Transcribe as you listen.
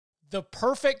The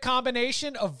perfect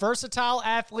combination of versatile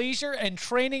athleisure and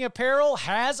training apparel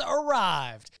has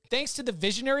arrived. Thanks to the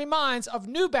visionary minds of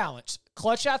New Balance,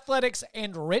 Clutch Athletics,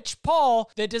 and Rich Paul,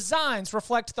 the designs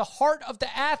reflect the heart of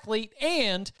the athlete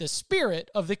and the spirit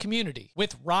of the community.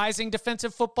 With rising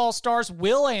defensive football stars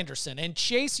Will Anderson and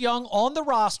Chase Young on the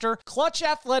roster, Clutch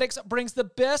Athletics brings the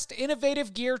best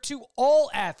innovative gear to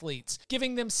all athletes,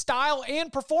 giving them style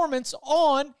and performance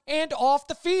on and off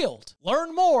the field.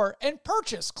 Learn more and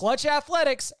purchase Clutch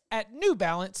Athletics at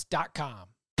newbalance.com.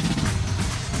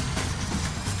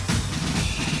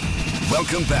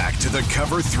 Welcome back to the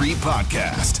Cover 3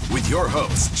 podcast with your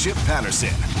hosts, Chip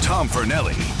Patterson, Tom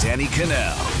Fornelli, Danny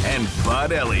Cannell, and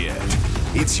Bud Elliott.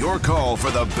 It's your call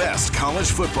for the best college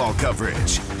football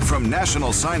coverage, from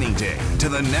National Signing Day to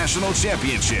the National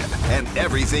Championship and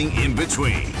everything in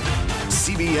between.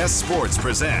 CBS Sports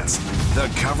presents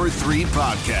the Cover 3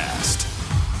 podcast.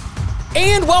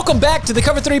 And welcome back to the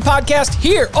Cover 3 podcast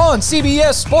here on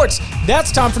CBS Sports. That's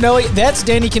Tom Fornelli, that's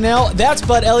Danny Cannell, that's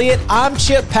Bud Elliott, I'm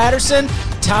Chip Patterson.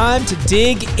 Time to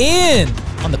dig in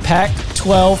on the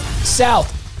Pac-12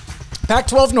 South.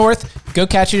 Pac-12 North, go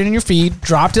catch it in your feed.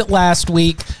 Dropped it last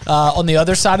week on the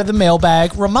other side of the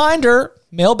mailbag. Reminder,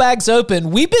 mailbag's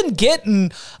open. We've been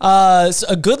getting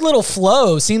a good little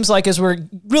flow, seems like, as we're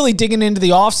really digging into the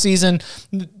offseason.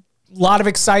 A lot of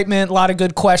excitement, a lot of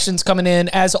good questions coming in.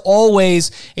 As always,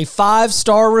 a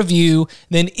 5-star review.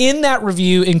 Then in that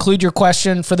review, include your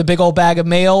question for the big old bag of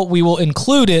mail. We will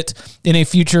include it in a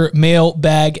future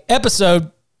mailbag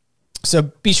episode.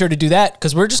 So be sure to do that,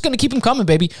 because we're just going to keep them coming,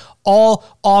 baby, all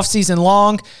offseason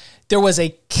long. There was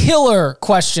a killer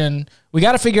question. We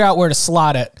got to figure out where to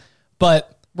slot it.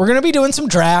 But we're going to be doing some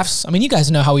drafts. I mean, you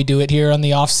guys know how we do it here on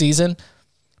the offseason.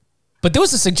 But there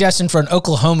was a suggestion for an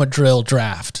Oklahoma drill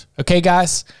draft. Okay,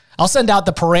 guys? I'll send out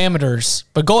the parameters,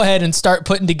 but go ahead and start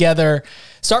putting together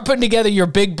your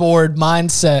big board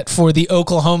mindset for the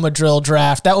Oklahoma drill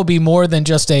draft. That will be more than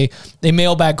just a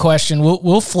mailbag question.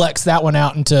 We'll flex that one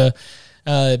out into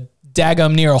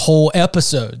daggum near a whole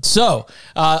episode. So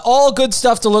all good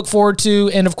stuff to look forward to.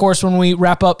 And of course, when we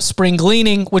wrap up spring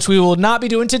gleaning, which we will not be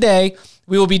doing today,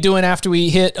 we will be doing after we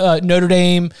hit Notre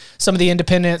Dame, some of the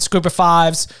independents, group of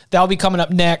fives. That'll be coming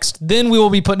up next. Then we will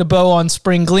be putting a bow on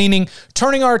spring gleaning,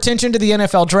 turning our attention to the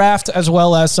NFL draft, as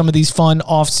well as some of these fun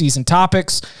off-season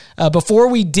topics. Before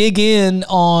we dig in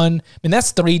on,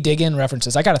 that's 3 dig-in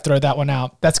references. I got to throw that one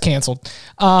out. That's canceled.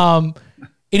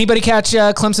 Anybody catch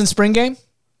Clemson spring game?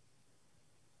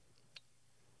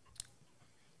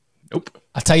 Nope.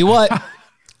 I'll tell you what.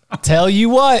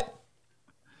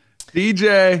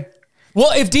 DJ.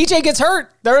 Well, if DJ gets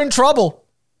hurt, they're in trouble.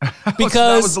 Because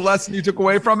that was the lesson you took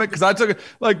away from it? Because I took it,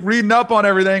 reading up on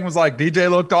everything, was like,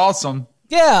 DJ looked awesome.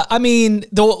 Yeah, I mean,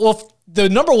 the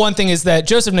number one thing is that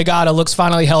Joseph Nagata looks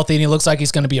finally healthy, and he looks like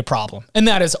he's going to be a problem. And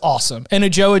that is awesome. And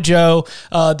Ajo,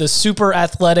 the super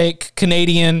athletic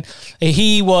Canadian,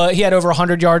 he had over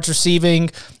 100 yards receiving.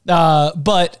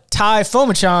 But Ty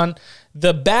Fomachan,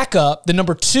 the backup, the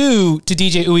number 2 to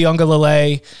DJ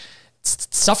Uiagalelei,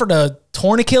 suffered a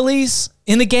torn Achilles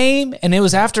in the game, and it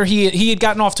was after he had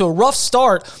gotten off to a rough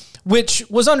start, which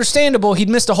was understandable. He'd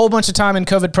missed a whole bunch of time in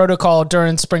COVID protocol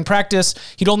during spring practice.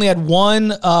 He'd only had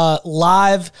one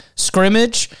live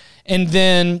scrimmage, and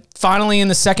then finally in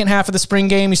the second half of the spring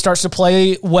game, he starts to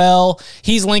play well.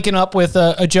 He's linking up with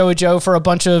Ajo for a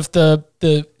bunch of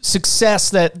the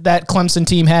success that Clemson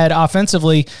team had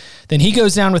offensively. Then he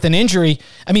goes down with an injury.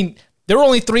 I mean, there were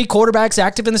only 3 quarterbacks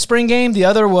active in the spring game. The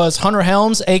other was Hunter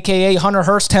Helms, a.k.a. Hunter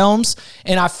Hurst Helms.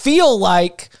 And I feel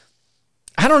like,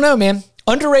 I don't know, man,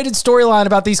 underrated storyline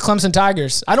about these Clemson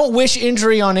Tigers. I don't wish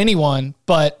injury on anyone,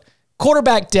 but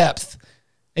quarterback depth.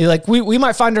 Like we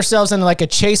might find ourselves in like a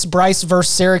Chase Bryce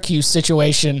versus Syracuse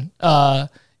situation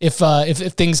if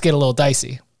things get a little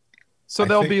dicey. So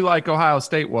they'll be like Ohio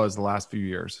State was the last few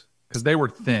years, because they were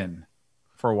thin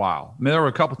for a while. I mean, there were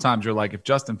a couple times you're like, if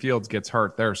Justin Fields gets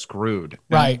hurt, they're screwed. And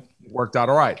right. It worked out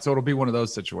all right. So it'll be one of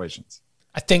those situations.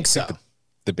 I think so.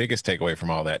 The biggest takeaway from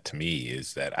all that to me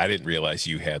is that I didn't realize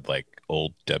you had like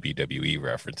old WWE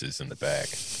references in the back.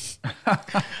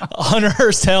 Hunter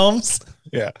Hurst Helms.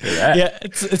 Yeah. Yeah.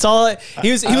 It's all I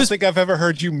don't think I've ever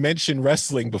heard you mention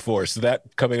wrestling before. So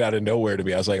that coming out of nowhere to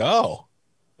me, I was like, oh,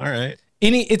 all right.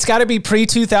 It's got to be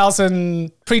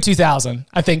pre-2000,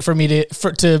 I think, for me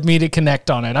to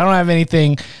connect on it. I don't have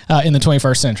anything in the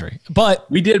 21st century. But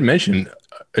we did mention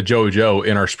Ajo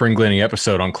in our spring gleaning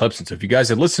episode on Clemson. So if you guys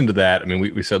had listened to that, I mean,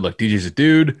 we said, look, DJ's a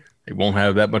dude. He won't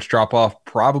have that much drop off,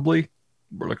 probably.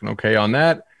 We're looking okay on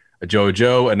that.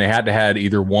 Ajo, and they had to have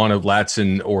either one of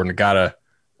Latson or Nagata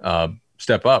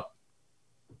step up.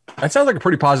 That sounds like a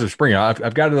pretty positive spring.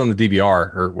 I've got it on the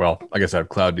DVR, or well, I guess I have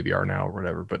cloud DVR now or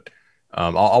whatever. But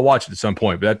I'll watch it at some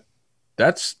point. But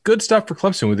that's good stuff for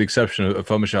Clemson, with the exception of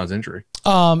Fomichon's injury.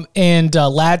 And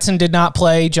Ladson did not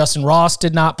play. Justin Ross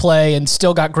did not play, and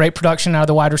still got great production out of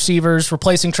the wide receivers,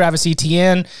 replacing Travis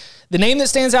Etienne. The name that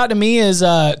stands out to me is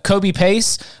Kobe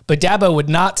Pace, but Dabo would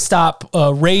not stop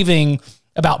raving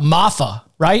about Maffa,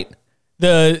 right?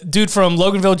 The dude from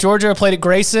Loganville, Georgia, played at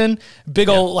Grayson. Big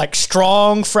old,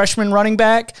 strong freshman running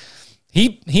back.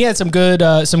 He had some good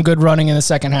running in the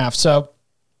second half. So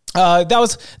that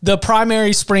was the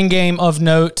primary spring game of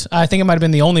note. I think it might have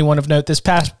been the only one of note this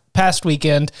past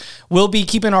weekend. We'll be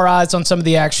keeping our eyes on some of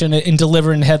the action and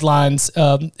delivering headlines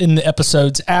in the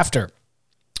episodes after.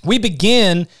 We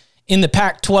begin in the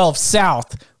Pac-12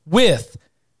 South with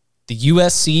the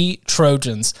USC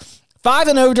Trojans.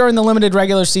 5-0 during the limited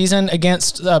regular season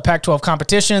against Pac-12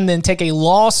 competition, then take a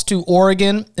loss to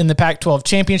Oregon in the Pac-12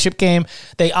 championship game.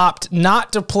 They opt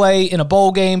not to play in a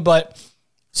bowl game, but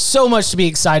so much to be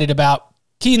excited about.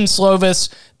 Keaton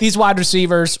Slovis, these wide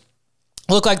receivers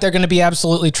look like they're going to be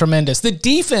absolutely tremendous. The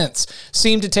defense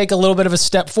seemed to take a little bit of a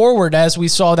step forward as we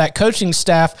saw that coaching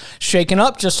staff shaken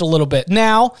up just a little bit.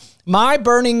 Now, my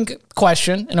burning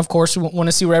question, and of course we want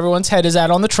to see where everyone's head is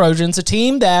at on the Trojans, a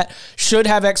team that should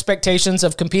have expectations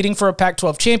of competing for a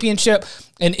Pac-12 championship.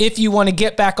 And if you want to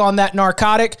get back on that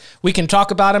narcotic, we can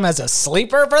talk about them as a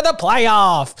sleeper for the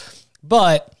playoff.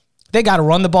 But they got to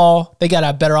run the ball. They got to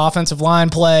have better offensive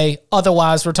line play.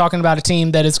 Otherwise, we're talking about a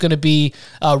team that is going to be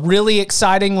really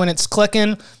exciting when it's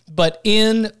clicking. But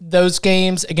in those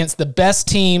games against the best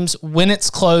teams, when it's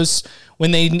close,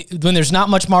 when there's not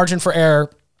much margin for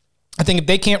error, I think if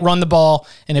they can't run the ball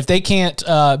and if they can't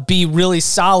be really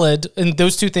solid, and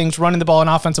those two things, running the ball and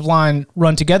offensive line,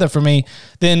 run together for me,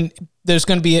 then there's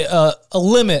going to be a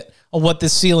limit of what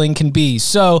this ceiling can be.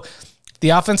 So if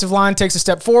the offensive line takes a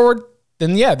step forward,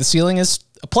 then the ceiling is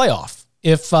a playoff.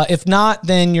 If not,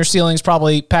 then your ceiling is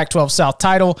probably Pac-12 South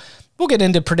title. We'll get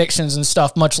into predictions and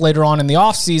stuff much later on in the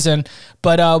offseason.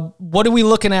 But what are we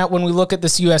looking at when we look at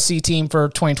this USC team for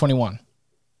 2021?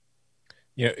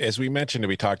 As we mentioned, and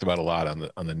we talked about a lot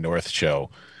on the North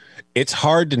show, it's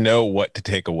hard to know what to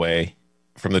take away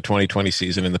from the 2020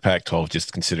 season in the Pac-12,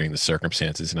 just considering the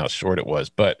circumstances and how short it was.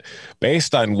 But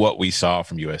based on what we saw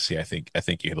from USC, I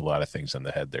think you hit a lot of things on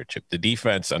the head there, Chip. The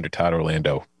defense under Todd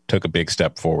Orlando took a big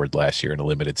step forward last year in a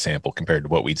limited sample compared to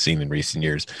what we'd seen in recent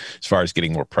years, as far as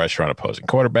getting more pressure on opposing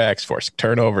quarterbacks, forcing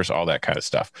turnovers, all that kind of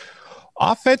stuff.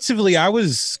 Offensively, I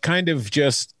was kind of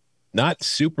just not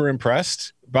super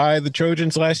impressed by the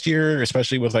Trojans last year,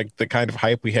 especially with the kind of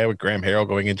hype we had with Graham Harrell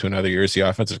going into another year as the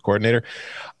offensive coordinator.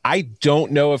 I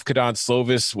don't know if Keaton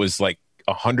Slovis was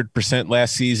 100%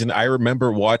 last season. I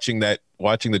remember watching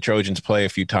the Trojans play a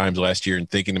few times last year and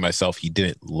thinking to myself, he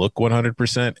didn't look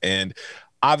 100%. And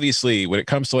obviously, when it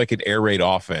comes to an air raid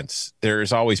offense,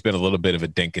 there's always been a little bit of a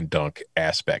dink and dunk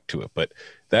aspect to it. But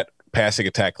that passing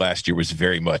attack last year was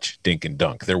very much dink and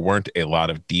dunk. There weren't a lot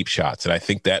of deep shots, and I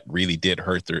think that really did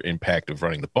hurt their impact of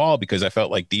running the ball, because I felt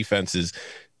like defenses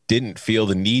didn't feel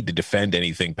the need to defend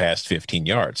anything past 15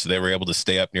 yards. So they were able to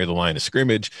stay up near the line of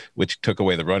scrimmage, which took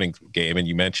away the running game. And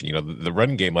you mentioned, the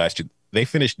running game last year, they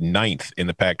finished 9th in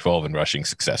the Pac-12 in rushing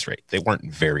success rate. They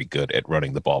weren't very good at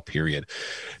running the ball, period.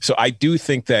 So I do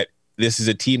think that this is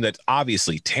a team that's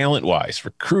obviously talent-wise,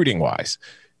 recruiting-wise,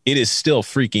 it is still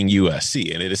freaking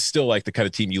USC, and it is still the kind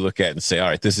of team you look at and say, all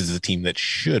right, this is a team that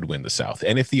should win the South.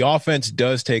 And if the offense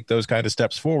does take those kind of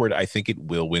steps forward, I think it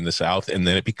will win the South, and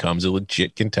then it becomes a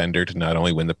legit contender to not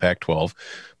only win the Pac-12,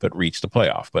 but reach the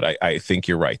playoff. But I think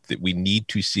you're right that I need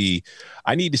to see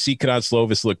Keaton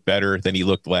Slovis look better than he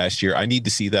looked last year. I need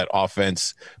to see that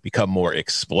offense become more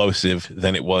explosive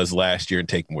than it was last year and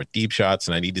take more deep shots,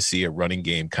 and I need to see a running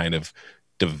game kind of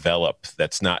develop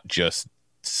that's not just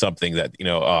something that,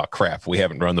 oh crap, we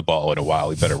haven't run the ball in a while,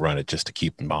 we better run it just to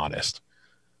keep them honest.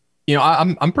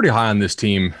 I'm pretty high on this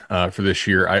team for this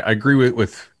year. I agree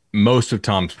with most of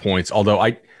Tom's points, although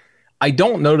I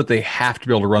don't know that they have to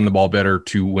be able to run the ball better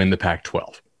to win the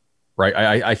Pac-12, right?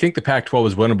 I think the Pac-12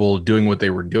 was winnable doing what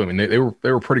they were doing. I mean,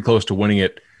 they were pretty close to winning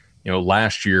it,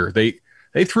 last year.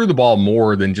 They threw the ball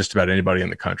more than just about anybody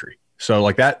in the country.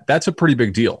 So that's a pretty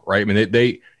big deal, right? I mean,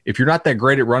 they if you're not that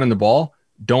great at running the ball,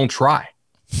 don't try.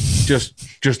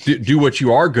 Just do what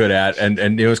you are good at. And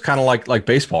it's kind of like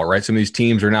baseball, right? Some of these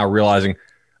teams are now realizing,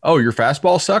 oh, your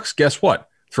fastball sucks. Guess what?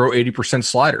 Throw 80%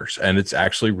 sliders. And it's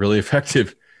actually really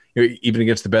effective, even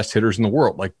against the best hitters in the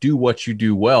world. Do what you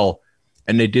do well.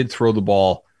 And they did throw the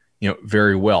ball,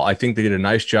 very well. I think they did a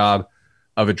nice job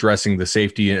of addressing the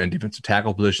safety and defensive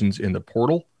tackle positions in the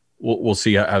portal we'll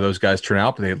see how those guys turn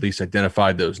out, but they at least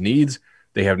identified those needs.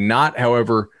 They have not,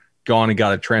 however, gone and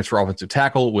got a transfer offensive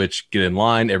tackle, which get in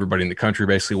line. Everybody in the country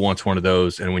basically wants one of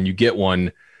those. And when you get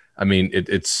one, I mean,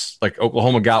 it's like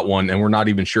Oklahoma got one, and we're not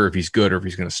even sure if he's good or if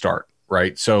he's going to start,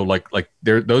 right? So like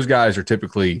those guys are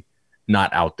typically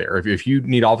not out there. If you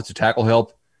need offensive tackle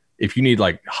help, if you need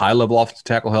like high-level offensive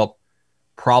tackle help,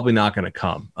 probably not going to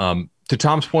come. To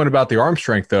Tom's point about the arm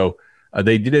strength, though,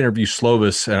 they did interview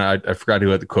Slovis, and I forgot who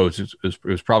had the quotes. It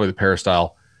was probably the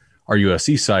Peristyle, our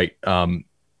USC site.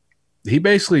 He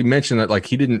basically mentioned that like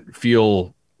he didn't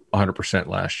feel 100%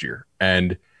 last year,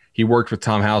 and he worked with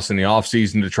Tom House in the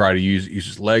offseason to try to use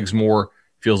his legs more,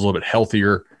 feels a little bit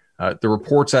healthier. The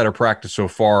reports out of practice so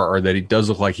far are that he does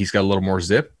look like he's got a little more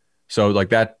zip. So like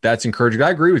that's encouraging.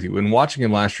 I agree with you. When watching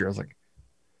him last year, I was like,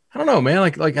 I don't know, man.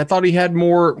 Like I thought he had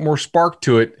more spark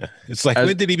to it. It's like,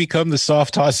 when did he become the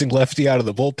soft tossing lefty out of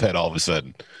the bullpen all of a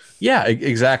sudden? Yeah,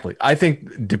 exactly. I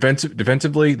think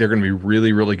defensively, they're going to be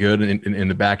really, really good in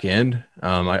the back end.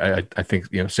 I think,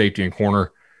 safety and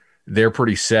corner, they're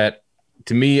pretty set.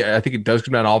 To me, I think it does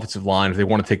come down to offensive line if they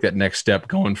want to take that next step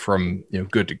going from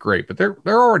good to great. But they're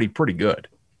already pretty good,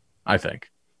 I think.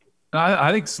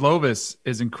 I think Slovis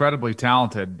is incredibly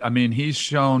talented. I mean, he's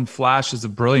shown flashes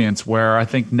of brilliance where I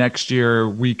think next year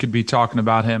we could be talking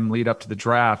about him lead up to the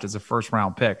draft as a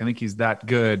first-round pick. I think he's that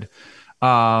good.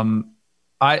 So,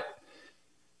 talking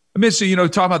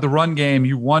about the run game,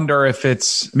 you wonder if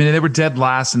they were dead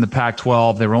last in the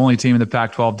Pac-12. They were only team in the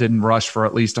Pac-12 didn't rush for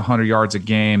at least 100 yards a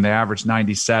game. They averaged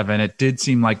 97. It did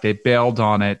seem like they bailed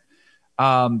on it.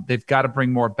 They've got to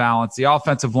bring more balance. The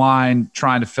offensive line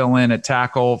trying to fill in at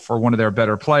tackle for one of their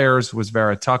better players was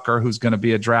Vera Tucker, who's going to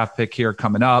be a draft pick here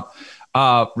coming up.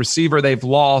 Receiver they've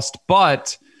lost,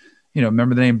 but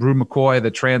remember the name Brew McCoy,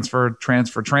 the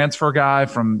transfer guy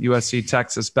from USC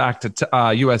Texas back to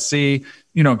USC.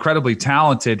 Incredibly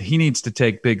talented. He needs to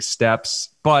take big steps,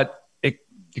 but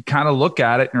you kind of look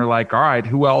at it and you're like, all right,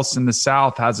 who else in the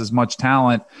South has as much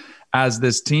talent as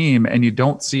this team? And you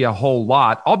don't see a whole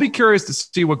lot. I'll be curious to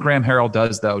see what Graham Harrell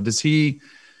does, though. Does he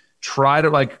try to,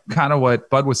 like, kind of what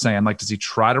Bud was saying, like, does he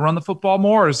try to run the football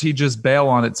more, or does he just bail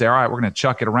on it and say, all right, we're going to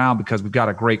chuck it around because we've got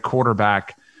a great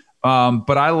quarterback?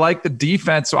 But I like the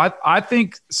defense. So I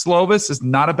think Slovis is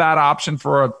not a bad option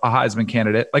for a Heisman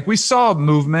candidate. Like, we saw a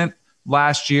movement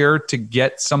last year to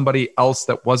get somebody else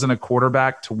that wasn't a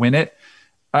quarterback to win it.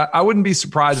 I wouldn't be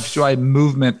surprised if you saw a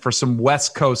movement for some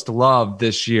West Coast love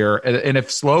this year. And if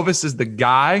Slovis is the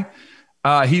guy,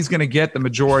 he's going to get the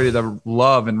majority of the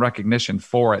love and recognition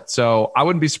for it. So I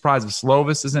wouldn't be surprised if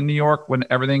Slovis is in New York when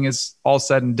everything is all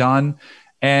said and done.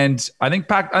 And I think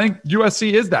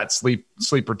USC is that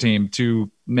sleeper team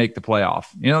to make the playoff.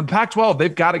 The Pac-12,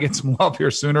 they've got to get some love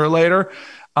here sooner or later.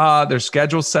 Their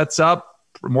schedule sets up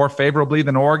more favorably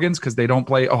than Oregon's because they don't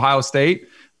play Ohio State.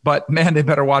 But, man, they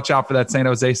better watch out for that San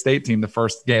Jose State team the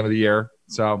first game of the year.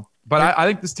 So, but I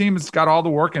think this team has got all the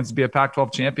workings to be a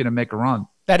Pac-12 champion and make a run.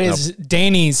 That is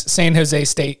Danny's San Jose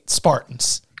State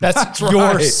Spartans. That's your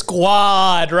right.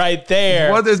 Squad right there.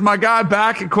 What is my guy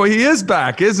back? He is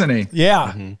back, isn't he? Yeah.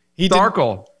 Mm-hmm. He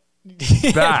Darkle.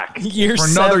 Back year for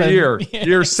another 7. year. Yeah.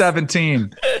 Year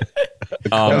 17.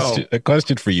 A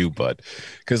question for you, Bud,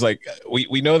 because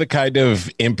we know the kind of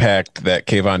impact that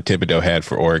Kayvon Thibodeau had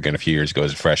for Oregon a few years ago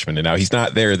as a freshman, and now he's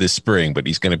not there this spring, but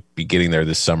he's going to be getting there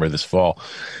this summer, this fall.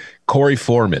 Corey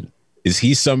Foreman, is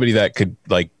he somebody that could,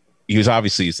 he's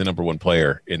the number one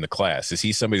player in the class. Is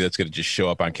he somebody that's going to just show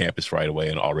up on campus right away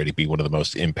and already be one of the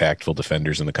most impactful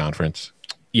defenders in the conference?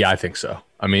 Yeah, I think so.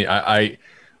 I mean,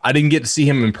 I didn't get to see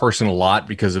him in person a lot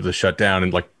because of the shutdown,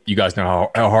 and you guys know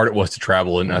how hard it was to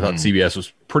travel, and I thought CBS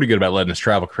was pretty good about letting us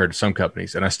travel compared to some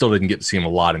companies, and I still didn't get to see him a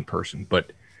lot in person.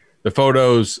 But the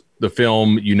photos, the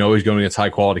film, he's going against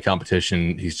high-quality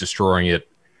competition. He's destroying it.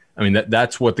 I mean,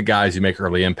 that's what the guys who make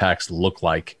early impacts look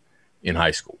like in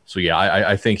high school. So, yeah,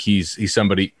 I think he's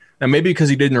somebody – now, maybe because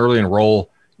he didn't early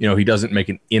enroll, he doesn't make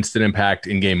an instant impact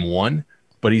in game one,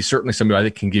 but he's certainly somebody I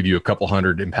think can give you a couple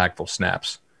hundred impactful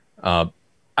snaps.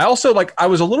 I also I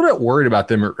was a little bit worried about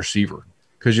them at receiver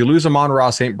because you lose Amon-Ra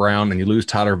St. Brown and you lose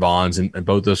Tyler Vaughns, and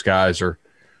both those guys are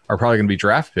probably going to be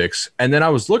draft picks. And then I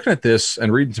was looking at this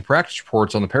and reading some practice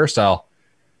reports on the Peristyle.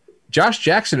 Josh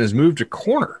Jackson has moved to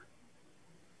corner,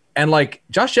 and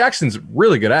Josh Jackson's a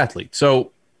really good athlete.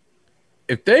 So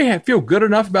if they feel good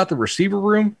enough about the receiver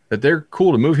room that they're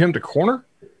cool to move him to corner,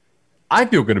 I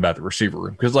feel good about the receiver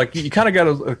room because you kind of got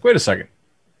to wait a second.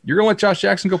 You're going to let Josh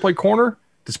Jackson go play corner,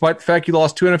 despite the fact you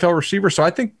lost 2 NFL receivers. So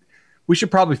I think we should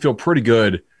probably feel pretty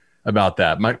good about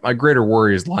that. My greater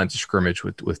worry is lines of scrimmage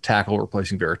with tackle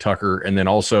replacing Vera Tucker. And then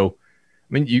also,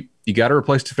 mean, you got to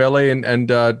replace Tufele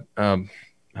and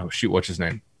what's his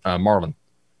name? Marlon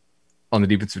on the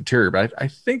defensive interior, but I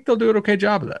think they'll do an okay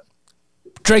job of that.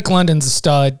 Drake London's a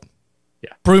stud. Yeah.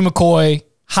 Brew McCoy,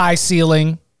 high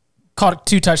ceiling, caught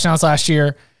 2 touchdowns last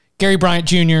year. Gary Bryant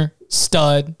Jr.,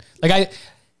 stud. Like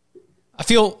I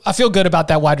feel good about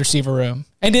that wide receiver room.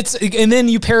 And then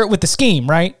you pair it with the scheme,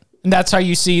 right? And that's how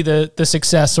you see the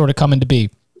success sort of coming to be.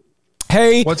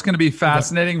 Hey, what's going to be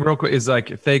fascinating real quick is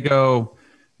like if they go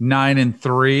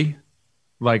 9-3,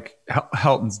 like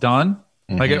Helton's done.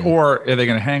 Like, or are they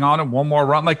going to hang on and one more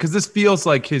run? Like, because this feels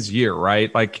like his year,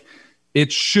 right? Like, it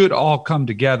should all come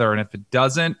together. And if it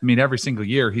doesn't, I mean, every single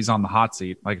year he's on the hot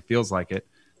seat. Like, it feels like it.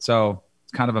 So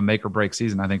it's kind of a make or break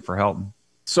season, I think, for Helton.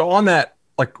 So on that,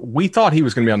 like, we thought he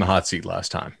was going to be on the hot seat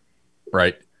last time,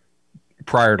 right?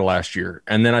 Prior to last year.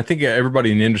 And then I think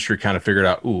everybody in the industry kind of figured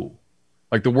out,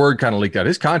 like the word kind of leaked out.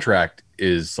 His contract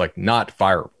is like not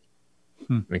fireable.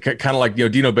 I mean, kind of like,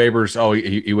 Dino Babers. Oh,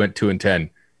 he went 2-10.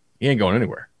 He ain't going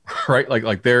anywhere, right?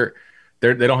 Like they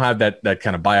don't have that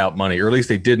kind of buyout money, or at least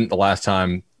they didn't the last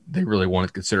time they really wanted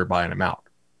to consider buying him out.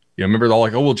 Remember they're all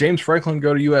like, oh, well, James Franklin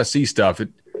go to USC stuff. It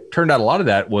turned out a lot of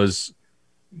that was,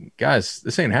 guys,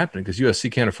 this ain't happening because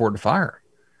USC can't afford to fire him.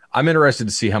 I'm interested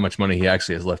to see how much money he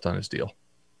actually has left on his deal.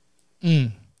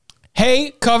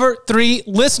 Hey, Cover 3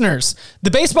 listeners, the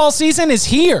baseball season is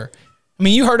here. I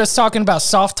mean, you heard us talking about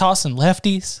soft tossing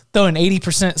lefties, throwing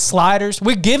 80% sliders.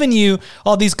 We're giving you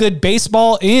all these good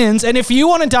baseball ins. And if you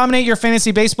want to dominate your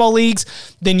fantasy baseball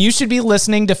leagues, then you should be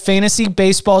listening to Fantasy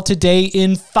Baseball Today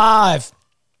in 5.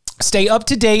 Stay up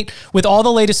to date with all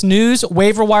the latest news,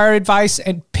 waiver wire advice,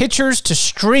 and pitchers to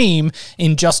stream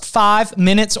in just 5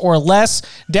 minutes or less.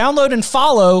 Download and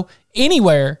follow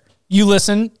anywhere you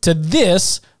listen to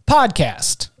this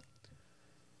podcast.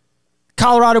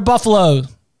 Colorado Buffalo,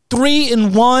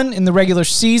 3-1 in the regular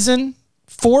season,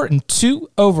 4-2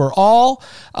 overall.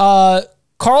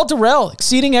 Carl Durrell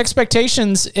exceeding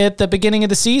expectations at the beginning of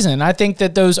the season. I think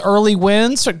that those early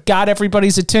wins got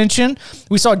everybody's attention.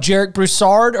 We saw Jarek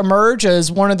Broussard emerge as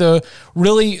one of the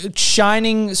really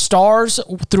shining stars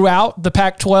throughout the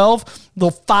Pac-12.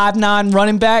 Little 5'9"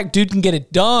 running back. Dude can get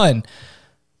it done.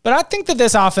 But I think that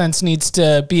this offense needs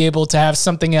to be able to have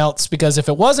something else, because if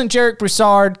it wasn't Jarek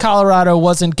Broussard, Colorado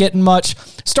wasn't getting much.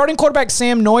 Starting quarterback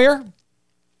Sam Neuer,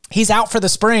 he's out for the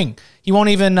spring. He won't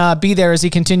even be there as he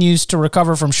continues to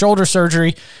recover from shoulder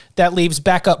surgery. That leaves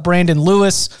backup Brandon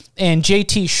Lewis and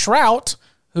JT Shrout,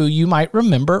 who you might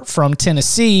remember from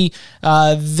Tennessee.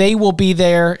 They will be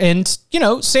there. And,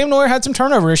 Sam Neuer had some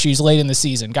turnover issues late in the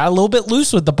season. Got a little bit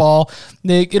loose with the ball.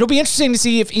 It'll be interesting to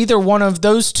see if either one of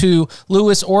those two,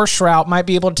 Lewis or Shrout, might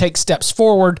be able to take steps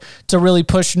forward to really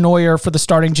push Neuer for the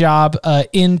starting job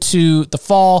into the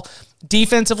fall.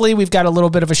 Defensively, we've got a little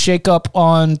bit of a shakeup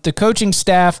on the coaching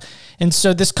staff. And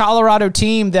so this Colorado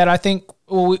team that I think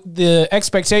the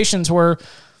expectations were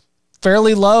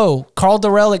fairly low, Carl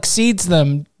Durrell exceeds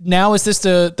them. Now is this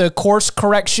the course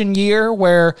correction year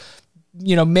where,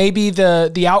 maybe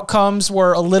the outcomes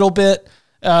were a little bit,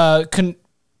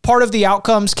 part of the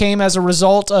outcomes came as a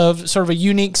result of sort of a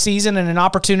unique season and an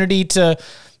opportunity to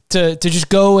just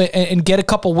go and get a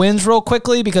couple wins real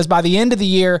quickly, because by the end of the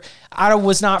year, I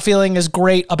was not feeling as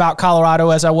great about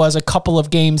Colorado as I was a couple of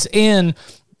games in.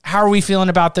 How are we feeling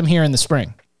about them here in the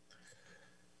spring?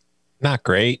 Not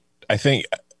great. I think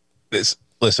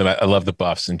listen, I love the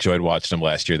Buffs, enjoyed watching them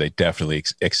last year. They definitely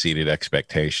exceeded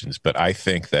expectations, but I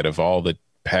think that of all the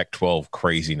Pac-12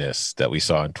 craziness that we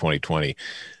saw in 2020,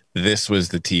 this was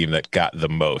the team that got the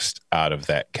most out of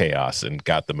that chaos and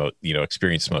got the most,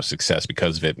 experienced the most success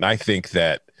because of it. And I think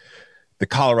that the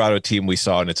Colorado team we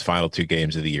saw in its final 2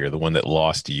 games of the year, the one that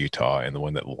lost to Utah and the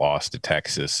one that lost to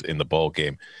Texas in the bowl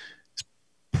game, is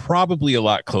probably a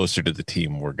lot closer to the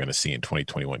team we're going to see in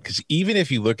 2021. Because even if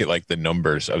you look at like the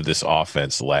numbers of this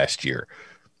offense last year,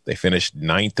 they finished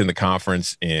 9th in the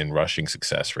conference in rushing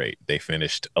success rate. They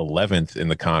finished 11th in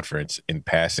the conference in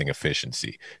passing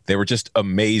efficiency. They were just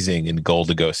amazing in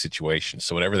goal-to-go situations.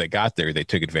 So whenever they got there, they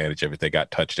took advantage of it. They got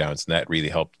touchdowns, and that really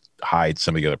helped hide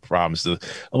some of the other problems.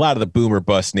 A lot of the boomer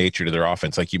bust nature to their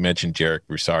offense, like you mentioned, Jarek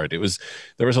Broussard. There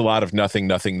was a lot of nothing,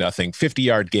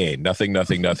 50-yard gain, nothing,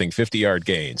 50-yard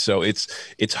gain. So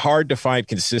it's hard to find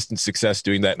consistent success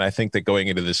doing that. And I think that going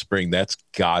into the spring, that's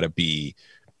got to be,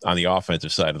 on the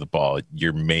offensive side of the ball,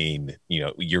 your main,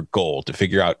 your goal to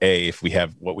figure out A, if we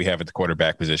have what we have at the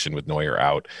quarterback position with Neuer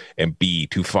out, and B,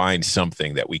 to find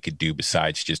something that we could do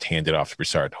besides just hand it off to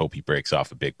Broussard and hope he breaks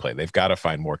off a big play. They've got to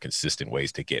find more consistent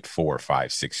ways to get 4,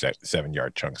 5, 6,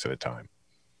 7-yard chunks at a time.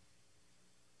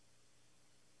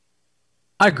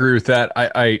 I agree with that.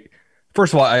 I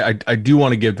First of all, I do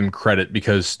want to give them credit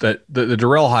because that the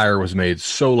Darrell hire was made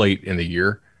so late in the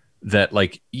year that,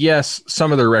 like, yes,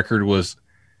 some of their record was,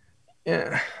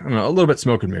 I don't know, a little bit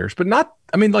smoke and mirrors, but not.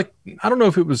 I mean, like, I don't know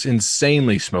if it was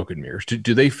insanely smoke and mirrors.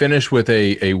 Do they finish with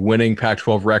a winning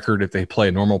Pac-12 record if they play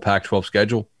a normal Pac-12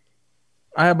 schedule?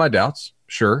 I have my doubts.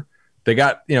 Sure, they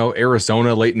got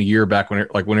Arizona late in the year back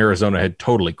when Arizona had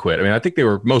totally quit. I mean, I think they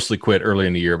were mostly quit early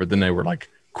in the year, but then they were like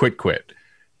quit.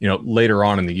 Later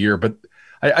on in the year. But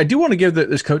I do want to give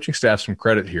this coaching staff some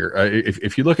credit here.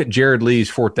 If you look at Jared Lee's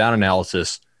fourth down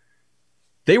analysis,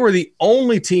 they were the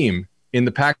only team in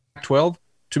the Pac-12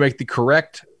 to make the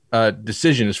correct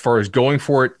decision as far as going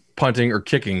for it, punting, or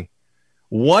kicking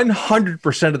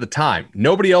 100% of the time.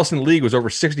 Nobody else in the league was over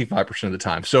 65% of the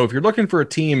time. So if you're looking for a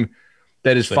team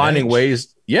that is finding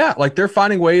ways, they're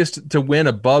finding ways to win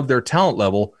above their talent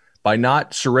level by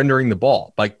not surrendering the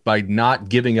ball, by not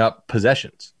giving up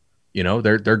possessions.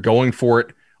 They're going for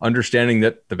it, understanding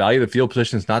that the value of the field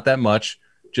position is not that much.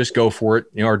 Just go for it.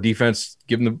 Our defense,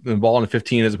 giving the ball in the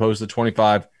 15 as opposed to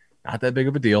 25, not that big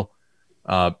of a deal.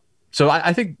 So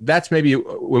I think that's maybe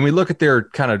when we look at their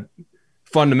kind of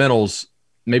fundamentals,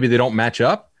 maybe they don't match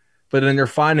up, but then they're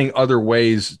finding other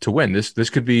ways to win.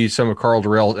 This could be some of Karl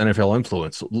Dorrell's NFL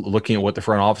influence, looking at what the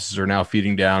front offices are now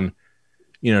feeding down,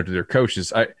 to their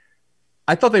coaches.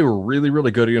 I thought they were really,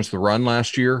 really good against the run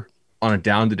last year on a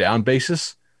down-to-down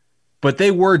basis, but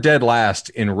they were dead last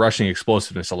in rushing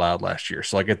explosiveness allowed last year.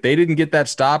 So, like, if they didn't get that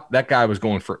stop, that guy was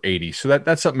going for 80. So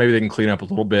that's something maybe they can clean up a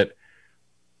little bit.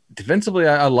 Defensively,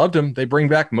 I loved them. They bring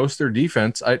back most of their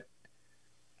defense. I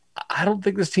don't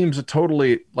think this team's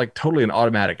totally an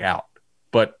automatic out,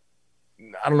 but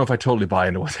I don't know if I totally buy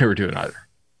into what they were doing either.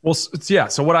 Well, yeah.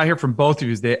 So what I hear from both of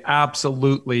you is they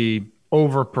absolutely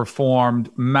overperformed,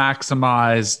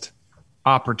 maximized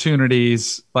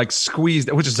opportunities, like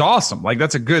squeezed, which is awesome. Like,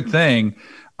 that's a good thing.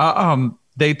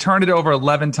 They turned it over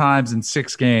 11 times in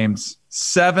 6 games.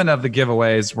 7 of the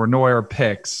giveaways were no-error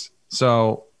picks.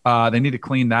 So they need to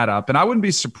clean that up. And I wouldn't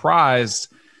be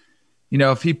surprised,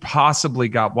 if he possibly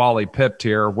got Wally pipped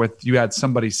here you had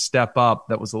somebody step up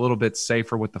that was a little bit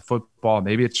safer with the football.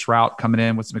 Maybe it's Trout coming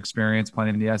in with some experience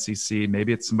playing in the SEC.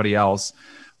 Maybe it's somebody else.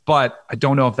 But I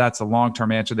don't know if that's a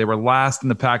long-term answer. They were last in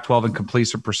the Pac-12 in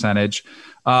completion percentage.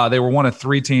 They were one of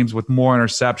 3 teams with more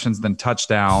interceptions than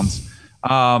touchdowns.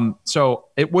 So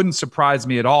it wouldn't surprise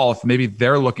me at all if maybe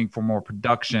they're looking for more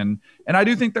production. And I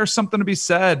do think there's something to be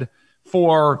said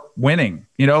for winning,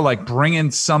 like bringing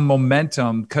some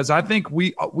momentum. Because I think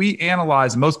we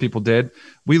analyzed, most people did,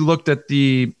 we looked at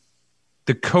the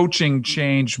coaching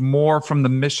change more from the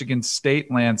Michigan State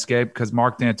landscape because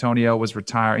Mark D'Antonio was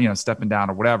retiring, stepping down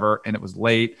or whatever, and it was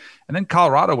late. And then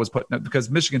Colorado was because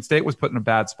Michigan State was put in a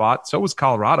bad spot. So was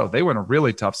Colorado. They were in a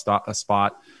really tough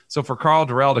spot. So for Karl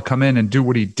Dorrell to come in and do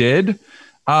what he did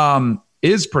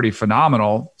is pretty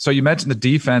phenomenal. So you mentioned the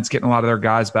defense, getting a lot of their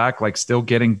guys back, like still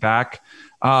getting back,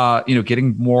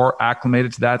 getting more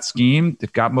acclimated to that scheme.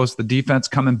 They've got most of the defense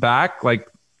coming back. Like,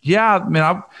 yeah, I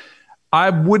mean, I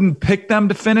wouldn't pick them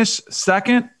to finish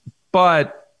second,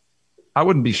 but I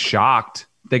wouldn't be shocked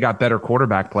they got better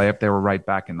quarterback play if they were right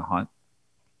back in the hunt.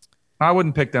 I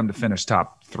wouldn't pick them to finish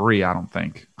top 3, I don't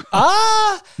think.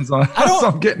 So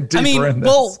I'm getting deeper in this.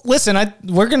 Well, listen,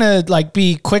 we're going to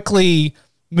be quickly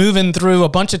moving through a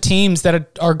bunch of teams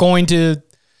that are going to,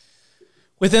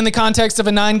 within the context of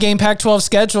a 9-game Pac-12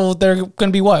 schedule, they're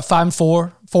going to be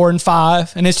 5-4,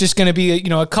 4-5, and it's just going to be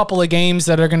a couple of games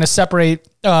that are going to separate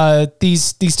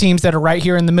these teams that are right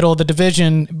here in the middle of the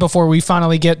division before we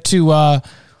finally get to a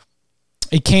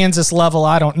Kansas level.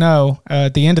 I don't know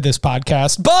at the end of this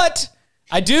podcast, but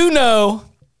I do know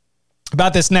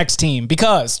about this next team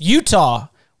because Utah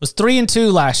was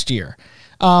 3-2 last year,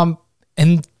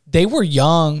 and they were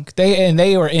young.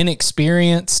 They were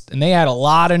inexperienced, and they had a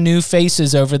lot of new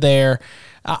faces over there.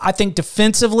 I think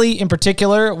defensively, in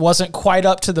particular, it wasn't quite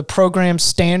up to the program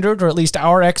standard, or at least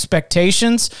our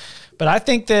expectations. But I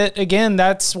think that, again,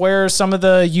 that's where some of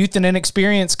the youth and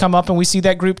inexperience come up, and we see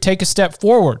that group take a step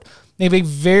forward. They have a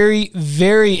very,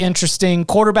 very interesting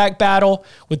quarterback battle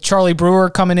with Charlie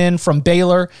Brewer coming in from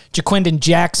Baylor, Jaquindon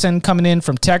Jackson coming in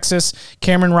from Texas,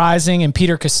 Cameron Rising and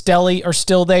Peter Costelli are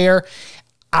still there.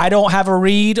 I don't have a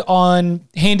read on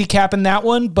handicapping that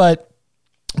one, but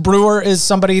Brewer is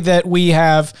somebody that we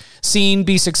have seen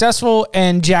be successful,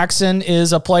 and Jackson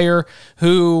is a player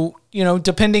who,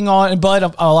 depending on,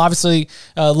 but I'll obviously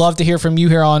love to hear from you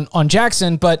here on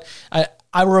Jackson, but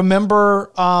I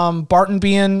remember Barton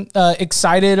being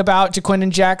excited about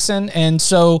Jaquindon Jackson, and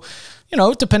so,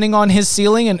 depending on his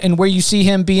ceiling and where you see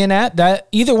him being at, that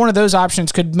either one of those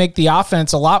options could make the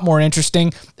offense a lot more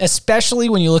interesting, especially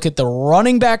when you look at the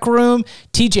running back room.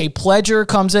 TJ Pledger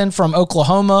comes in from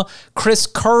Oklahoma. Chris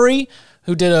Curry,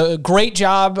 who did a great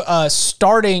job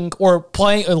starting or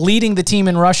leading the team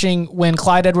in rushing when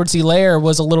Clyde Edwards-Helaire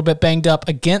was a little bit banged up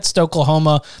against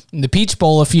Oklahoma in the Peach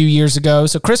Bowl a few years ago.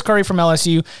 So Chris Curry from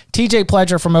LSU, TJ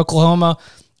Pledger from Oklahoma.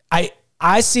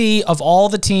 I see, of all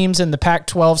the teams in the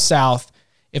Pac-12 South,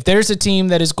 if there's a team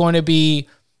that is going to be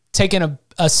taking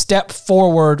a step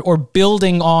forward or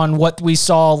building on what we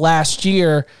saw last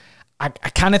year, I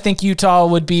kind of think Utah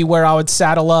would be where I would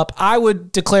saddle up. I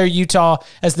would declare Utah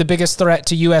as the biggest threat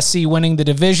to USC winning the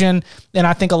division, and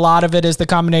I think a lot of it is the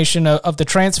combination of the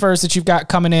transfers that you've got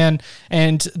coming in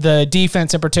and the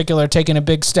defense in particular taking a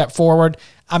big step forward.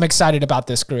 I'm excited about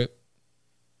this group.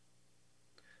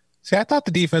 See, I thought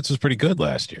the defense was pretty good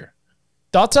last year.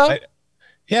 Thought so?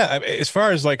 As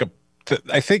far as I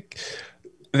think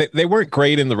they weren't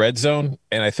great in the red zone,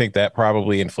 and I think that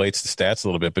probably inflates the stats a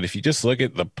little bit. But if you just look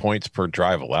at the points per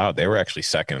drive allowed, they were actually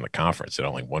second in the conference at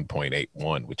only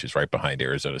 1.81, which is right behind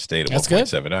Arizona State at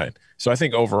 1.79. So I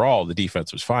think overall the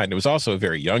defense was fine. It was also a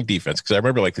very young defense, because I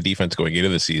remember the defense going into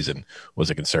the season was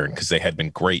a concern because they had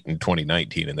been great in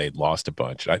 2019 and they'd lost a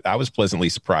bunch. I was pleasantly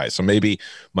surprised. So maybe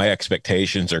my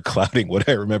expectations are clouding what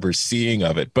I remember seeing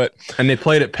of it. And they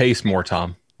played at pace more,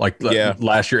 Tom.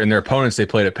 Last year, and their opponents, they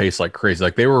played at pace like crazy.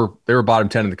 They were bottom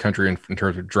 10 in the country in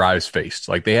terms of drives faced.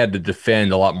 They had to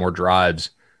defend a lot more drives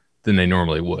than they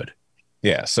normally would.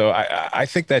 Yeah, so I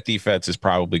think that defense is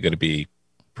probably going to be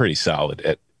pretty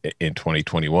solid in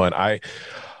 2021. I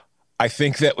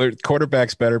think that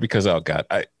quarterback's better because,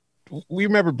 we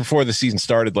remember before the season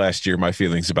started last year, my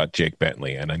feelings about Jake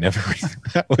Bentley, and I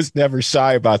was never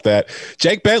shy about that.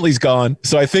 Jake Bentley's gone,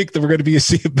 so I think that we're going to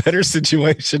see a better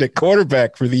situation at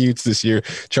quarterback for the Utes this year.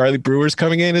 Charlie Brewer's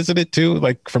coming in, isn't it, too,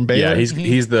 from Baylor? Yeah,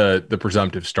 he's the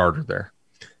presumptive starter there.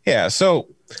 Yeah, so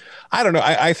I don't know.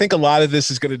 I think a lot of this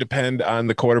is going to depend on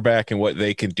the quarterback and what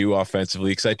they can do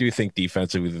offensively, because I do think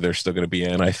defensively they're still going to be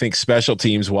in. I think special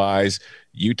teams wise,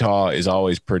 Utah is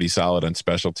always pretty solid on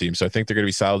special teams, so I think they're going to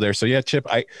be solid there. So yeah, Chip,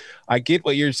 I get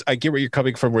where you're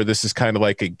coming from, where this is kind of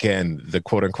again, the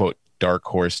quote unquote dark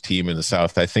horse team in the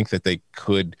South. I think that they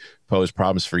could pose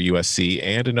problems for USC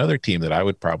and another team that I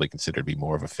would probably consider to be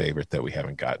more of a favorite that we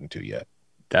haven't gotten to yet.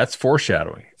 That's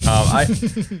foreshadowing.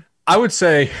 I would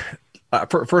say.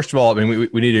 First of all, we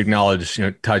need to acknowledge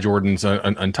Ty Jordan's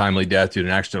untimely death due to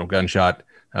an accidental gunshot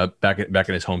back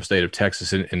in his home state of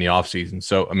Texas in the offseason.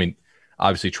 So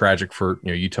obviously tragic for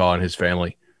Utah and his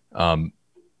family.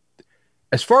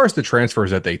 As far as the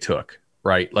transfers that they took,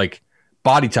 right?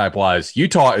 Body type wise,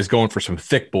 Utah is going for some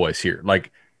thick boys here.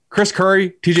 Chris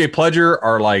Curry, TJ Pledger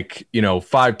are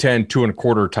 5'10",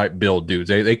 2.25 type build dudes.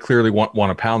 They clearly want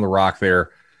to pound the rock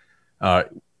there.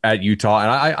 At Utah,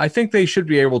 and I think they should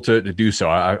be able to do so.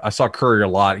 I saw Curry a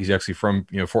lot. He's actually from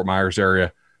Fort Myers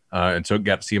area, and so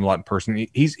got to see him a lot in person.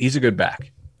 He's a good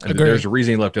back. And there's a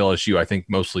reason he left LSU. I think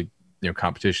mostly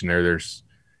competition there.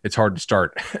 It's hard to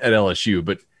start at LSU,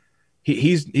 but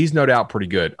he's no doubt pretty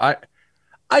good.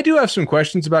 I do have some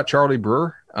questions about Charlie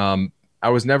Brewer. I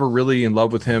was never really in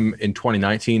love with him in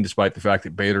 2019, despite the fact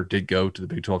that Baylor did go to the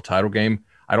Big 12 title game.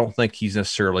 I don't think he's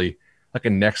necessarily a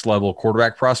next level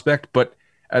quarterback prospect, but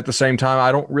at the same time,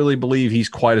 I don't really believe he's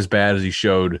quite as bad as he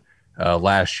showed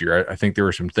last year. I think there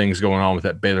were some things going on with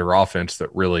that Baylor offense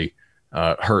that really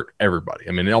hurt everybody.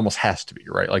 It almost has to be,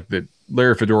 right?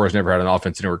 Larry Fedora's never had an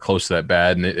offense anywhere close to that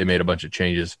bad, and they made a bunch of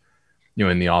changes,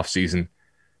 in the offseason.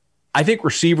 I think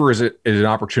receiver is an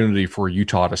opportunity for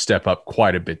Utah to step up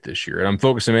quite a bit this year. And I'm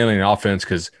focusing mainly on offense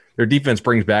because their defense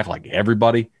brings back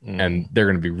everybody, and they're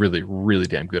going to be really, really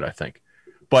damn good, I think.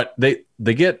 But they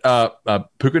get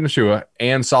Puka Nacua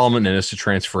and Solomon Ennis to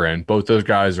transfer in. Both those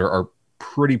guys are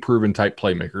pretty proven type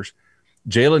playmakers.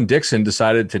 Jalen Dixon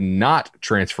decided to not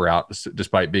transfer out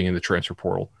despite being in the transfer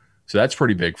portal. So that's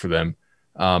pretty big for them.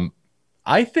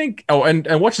 I think –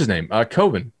 and what's his name?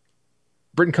 Coven.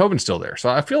 Britton Coven's still there. So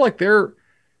I feel like they're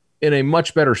in a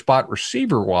much better spot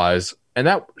receiver-wise, and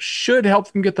that should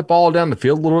help them get the ball down the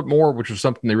field a little bit more, which was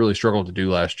something they really struggled to do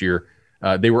last year.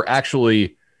 They were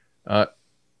actually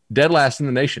dead last in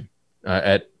the nation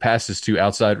at passes to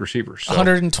outside receivers. So.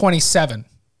 127.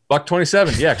 Buck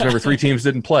 27, yeah, because remember 3 teams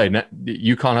didn't play.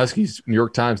 UConn Huskies, New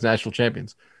York Times national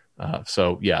champions.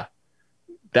 So, yeah,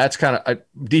 that's kind of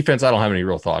defense. I don't have any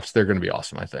real thoughts. They're going to be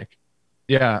awesome, I think.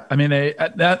 Yeah,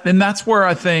 and that's where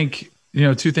I think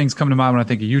two things come to mind when I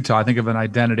think of Utah. I think of an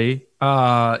identity,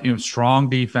 strong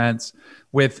defense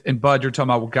and Bud, you're talking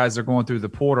about guys that are going through the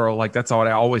portal. Like that's all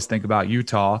I always think about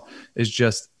Utah is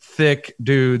just thick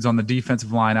dudes on the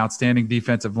defensive line, outstanding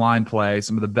defensive line play,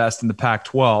 some of the best in the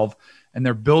Pac-12, and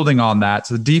they're building on that.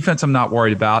 So the defense I'm not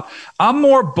worried about. I'm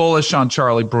more bullish on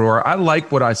Charlie Brewer. I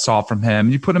like what I saw from him.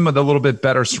 You put him with a little bit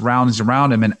better surroundings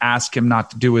around him and ask him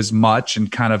not to do as much and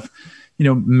kind of,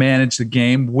 manage the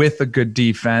game with a good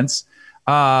defense.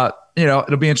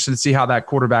 It'll be interesting to see how that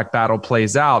quarterback battle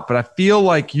plays out. But I feel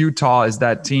like Utah is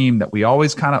that team that we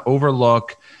always kind of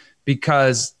overlook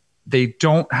because they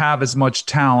don't have as much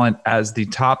talent as the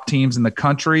top teams in the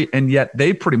country, and yet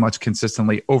they pretty much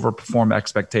consistently overperform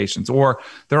expectations, or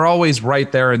they're always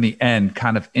right there in the end,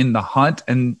 kind of in the hunt.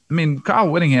 And I mean, Kyle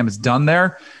Whittingham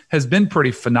has been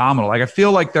pretty phenomenal. Like I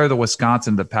feel like they're the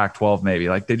Wisconsin of the Pac-12 maybe.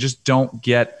 Like they just don't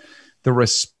get the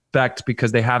respect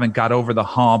because they haven't got over the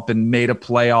hump and made a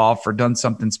playoff or done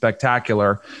something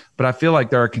spectacular. But I feel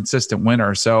like they're a consistent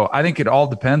winner. So I think it all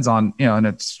depends on, and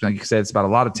it's like you said, it's about a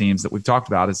lot of teams that we've talked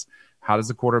about is how does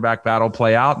the quarterback battle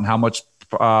play out and how much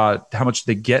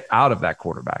they get out of that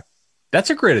quarterback. That's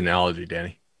a great analogy,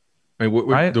 Danny. I mean,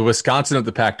 right? The Wisconsin of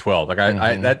the Pac-12,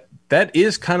 like that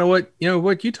is kind of what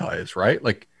Utah is, right?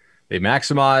 Like they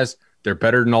maximize. They're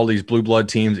better than all these blue blood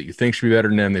teams that you think should be better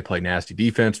than them. They play nasty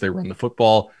defense. They run the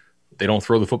football. They don't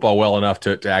throw the football well enough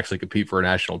to actually compete for a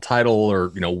national title or,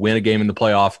 win a game in the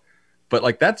playoff. But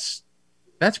like, that's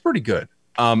pretty good.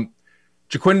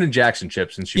 Jaquindon Jackson,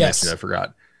 Chip, since you mentioned it, I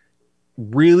forgot.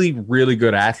 Really, really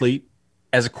good athlete.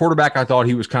 As a quarterback, I thought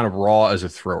he was kind of raw as a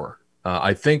thrower.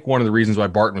 I think one of the reasons why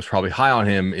Barton was probably high on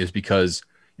him is because,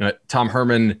 Tom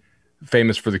Herman,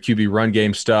 famous for the QB run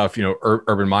game stuff,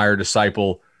 Urban Meyer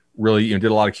disciple, really did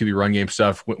a lot of QB run game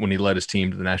stuff when he led his team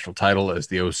to the national title as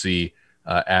the OC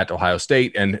at Ohio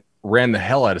State and ran the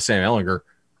hell out of Sam Ehlinger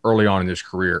early on in his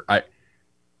career.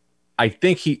 I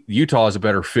think Utah is a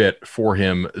better fit for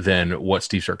him than what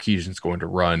Steve Sarkisian is going to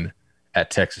run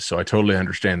at Texas. So I totally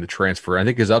understand the transfer. I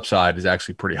think his upside is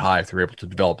actually pretty high if they're able to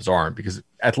develop his arm because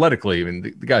athletically, I mean,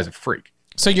 the guy's a freak.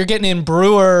 So you're getting in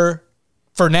Brewer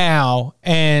for now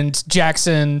and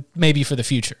Jackson maybe for the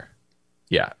future.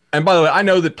 Yeah. And by the way, I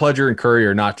know that Pledger and Curry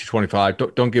are not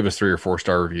 225. Don't give us 3 or 4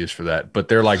 star reviews for that. But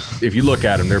they're like, if you look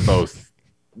at them, they're both,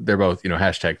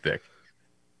 hashtag thick.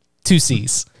 2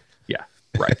 C's. Yeah.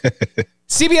 Right.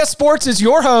 CBS Sports is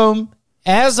your home,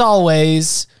 as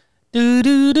always. Do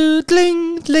do do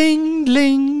dling dling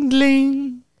dling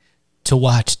dling. To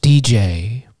watch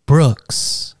DJ,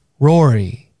 Brooks,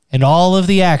 Rory, and all of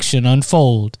the action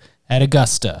unfold at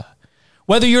Augusta.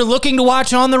 Whether you're looking to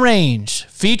watch on the range,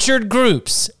 featured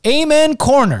groups, Amen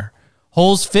Corner,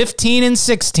 holes 15 and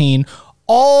 16,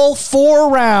 all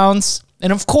 4 rounds,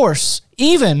 and of course,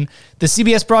 even the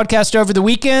CBS broadcast over the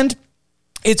weekend,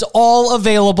 it's all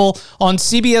available on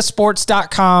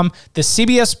CBSSports.com, the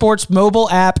CBS Sports mobile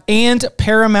app, and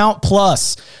Paramount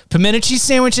Plus. Pimento cheese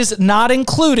sandwiches not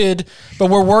included,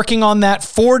 but we're working on that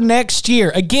for next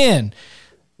year. Again,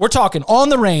 we're talking on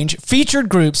the range, featured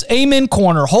groups, Amen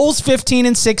Corner, holes 15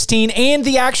 and 16, and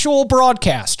the actual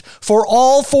broadcast for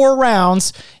all 4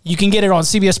 rounds. You can get it on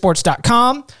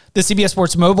CBSSports.com, the CBS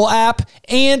Sports mobile app,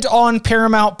 and on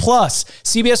Paramount Plus.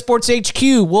 CBS Sports HQ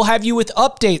will have you with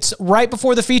updates right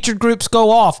before the featured groups go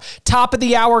off. Top of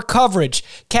the hour coverage.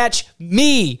 Catch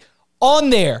me on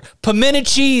there. Pimento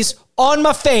cheese on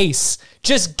my face.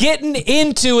 Just getting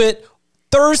into it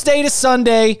Thursday to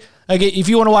Sunday. Again, if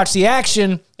you want to watch the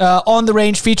action, on the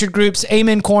range, featured groups,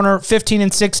 Amen Corner, 15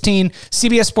 and 16,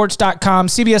 CBSSports.com,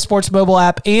 CBS Sports mobile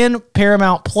app, and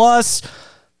Paramount Plus.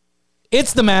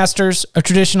 It's the Masters, a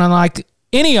tradition unlike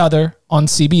any other on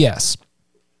CBS.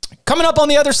 Coming up on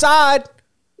the other side,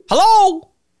 hello?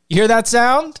 You hear that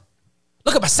sound?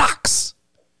 Look at my socks.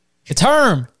 It's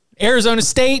Herm, Arizona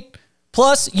State,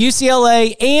 plus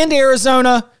UCLA and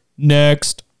Arizona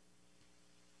next.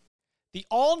 The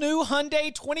all-new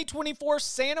Hyundai 2024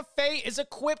 Santa Fe is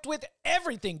equipped with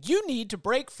everything you need to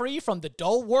break free from the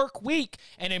dull work week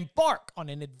and embark on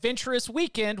an adventurous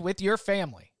weekend with your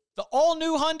family. The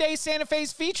all-new Hyundai Santa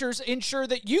Fe's features ensure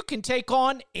that you can take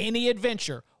on any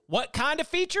adventure. What kind of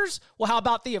features? Well, how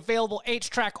about the available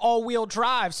H-Track all-wheel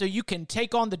drive so you can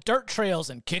take on the dirt trails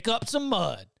and kick up some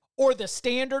mud? Or the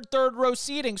standard third-row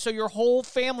seating so your whole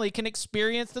family can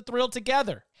experience the thrill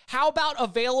together? How about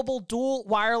available dual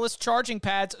wireless charging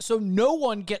pads so no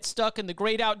one gets stuck in the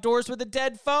great outdoors with a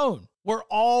dead phone? We're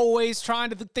always trying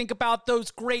to think about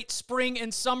those great spring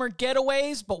and summer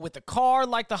getaways, but with a car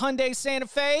like the Hyundai Santa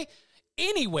Fe,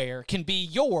 anywhere can be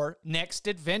your next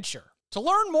adventure. To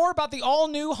learn more about the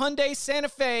all-new Hyundai Santa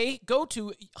Fe, go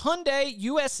to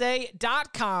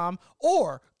HyundaiUSA.com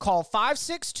or call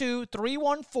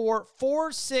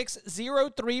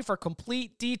 562-314-4603 for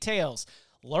complete details.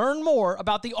 Learn more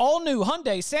about the all-new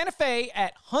Hyundai Santa Fe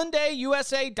at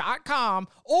HyundaiUSA.com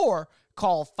or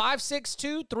call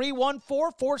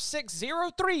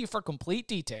 562-314-4603 for complete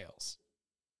details.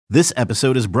 This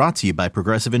episode is brought to you by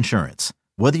Progressive Insurance.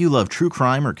 Whether you love true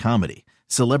crime or comedy,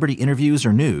 celebrity interviews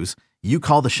or news, you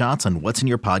call the shots on what's in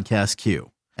your podcast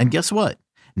queue. And guess what?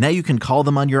 Now you can call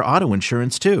them on your auto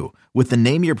insurance too with the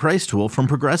Name Your Price tool from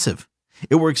Progressive.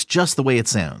 It works just the way it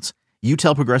sounds. You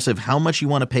tell Progressive how much you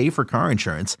want to pay for car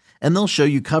insurance, and they'll show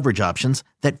you coverage options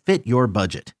that fit your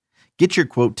budget. Get your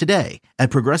quote today at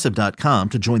Progressive.com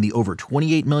to join the over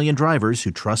 28 million drivers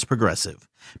who trust Progressive.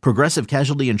 Progressive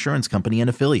Casualty Insurance Company and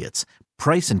Affiliates.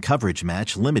 Price and coverage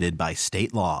match limited by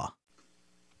state law.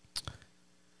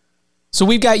 So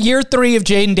we've got year 3 of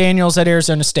Jayden Daniels at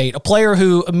Arizona State, a player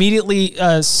who immediately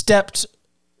stepped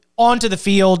onto the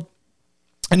field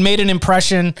and made an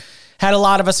impression, had a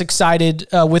lot of us excited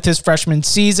with his freshman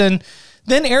season.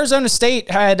 Then Arizona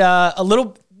State had a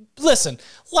little, listen,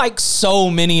 like so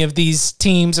many of these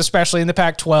teams, especially in the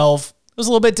Pac-12, it was a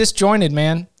little bit disjointed,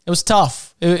 man. It was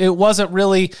tough. It wasn't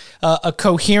really a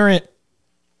coherent,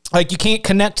 like you can't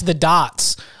connect the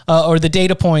dots or the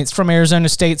data points from Arizona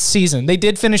State's season. They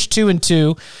did finish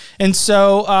 2-2. And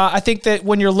so I think that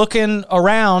when you're looking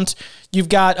around, you've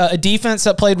got a defense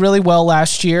that played really well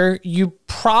last year. You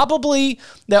probably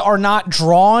that are not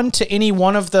drawn to any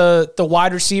one of the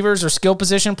wide receivers or skill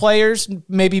position players,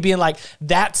 maybe being like,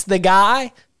 that's the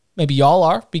guy. Maybe y'all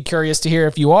are. Be curious to hear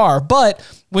if you are. But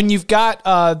when you've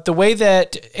got the way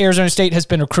that Arizona State has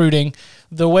been recruiting,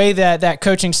 the way that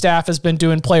coaching staff has been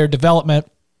doing player development,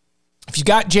 if you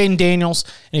got Jayden Daniels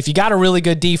and if you got a really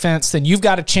good defense, then you've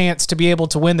got a chance to be able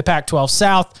to win the Pac-12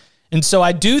 South. And so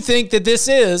I do think that this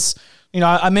is,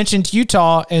 I mentioned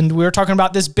Utah and we were talking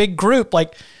about this big group,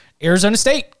 like Arizona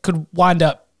State could wind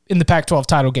up in the Pac-12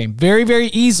 title game very, very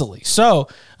easily. So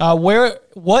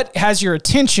what has your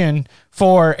attention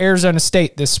for Arizona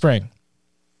State this spring?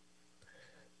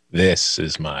 This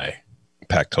is my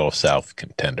Pac-12 South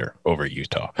contender over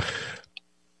Utah.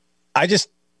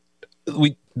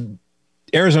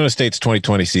 Arizona State's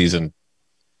 2020 season,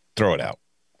 throw it out.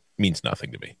 Means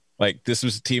nothing to me. Like, this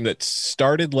was a team that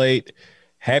started late,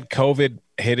 had COVID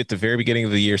hit at the very beginning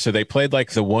of the year, so they played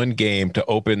like the one game to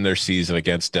open their season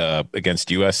against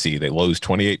USC. They lose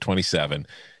 28-27,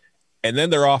 and then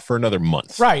they're off for another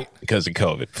month, right, because of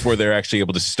COVID, before they're actually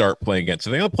able to start playing again. So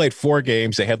they only played 4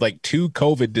 games. They had like 2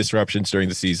 COVID disruptions during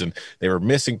the season. They were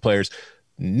missing players.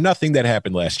 Nothing that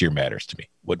happened last year matters to me.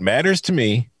 What matters to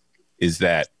me is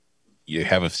that you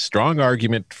have a strong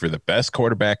argument for the best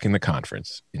quarterback in the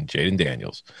conference in Jayden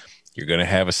Daniels. You're going to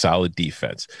have a solid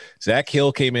defense. Zach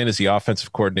Hill came in as the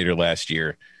offensive coordinator last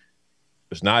year,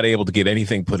 was not able to get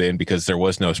anything put in because there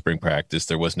was no spring practice.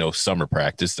 There was no summer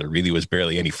practice. There really was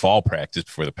barely any fall practice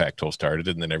before the Pac-12 started,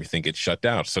 and then everything gets shut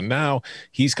down. So now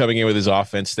he's coming in with his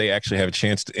offense. They actually have a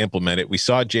chance to implement it. We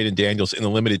saw Jayden Daniels in the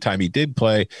limited time he did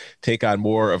play take on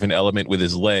more of an element with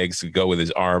his legs to go with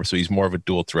his arms. So he's more of a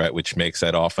dual threat, which makes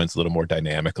that offense a little more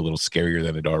dynamic, a little scarier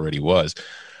than it already was.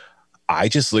 I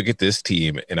just look at this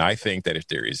team, and I think that if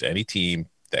there is any team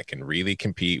that can really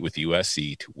compete with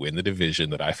USC to win the division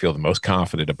that I feel the most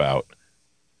confident about,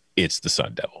 it's the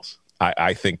Sun Devils.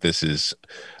 I think this is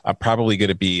 – I'm probably going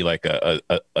to be like a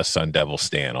Sun Devil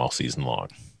stan all season long.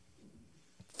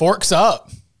 Forks up.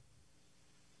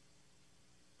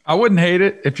 I wouldn't hate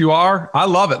it if you are. I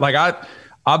love it. Like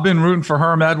I've been rooting for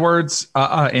Herm Edwards,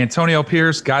 Antonio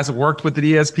Pierce, guys that worked with at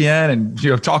ESPN,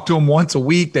 and talked to them once a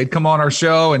week. They'd come on our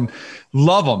show and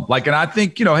love them. Like, and I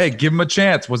think hey, give them a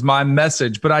chance was my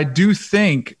message. But I do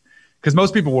think, because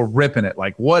most people were ripping it,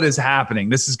 like, what is happening?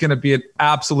 This is going to be an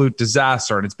absolute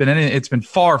disaster, and it's been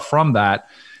far from that.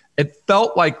 It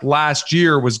felt like last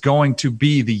year was going to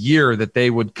be the year that they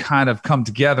would kind of come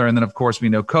together. And then, of course, we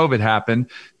know COVID happened.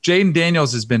 Jayden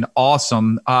Daniels has been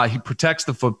awesome. He protects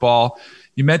the football.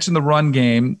 You mentioned the run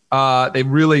game. They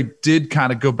really did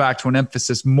kind of go back to an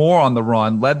emphasis more on the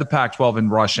run, led the Pac-12 in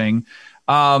rushing.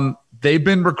 They've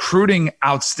been recruiting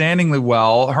outstandingly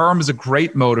well. Herm is a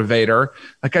great motivator.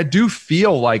 Like, I do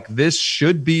feel like this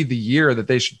should be the year that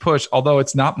they should push, although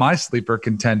it's not my sleeper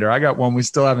contender. I got one we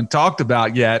still haven't talked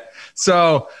about yet.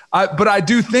 So, but I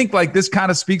do think like this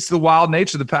kind of speaks to the wild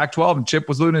nature of the Pac-12, and Chip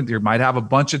was alluding to, you might have a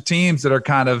bunch of teams that are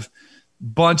kind of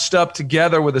bunched up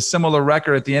together with a similar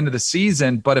record at the end of the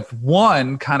season. But if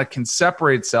one kind of can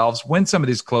separate itself, win some of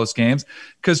these close games,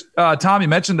 because Tom, you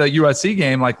mentioned the USC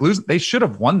game, like they should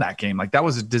have won that game. Like that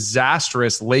was a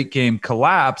disastrous late game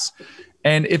collapse.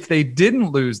 And if they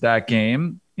didn't lose that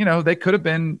game, they could have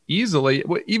been easily,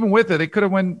 even with it, they could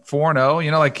have went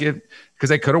 4-0, because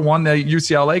they could have won the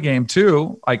UCLA game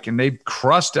too. And they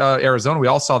crushed Arizona. We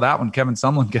all saw that when Kevin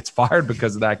Sumlin gets fired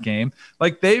because of that game.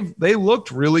 They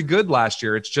looked really good last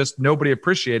year. It's just nobody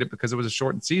appreciated it because it was a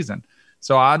shortened season.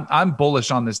 So I'm bullish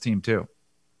on this team too.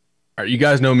 All right, you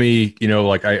guys know me,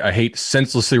 I hate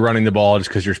senselessly running the ball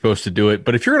just because you're supposed to do it.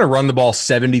 But if you're going to run the ball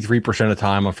 73% of the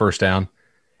time on first down,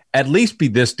 at least be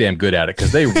this damn good at it,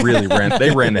 because they really ran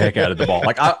the heck out of the ball.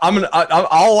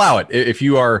 I'll allow it. If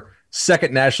you are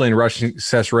second nationally in rushing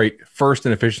success rate, first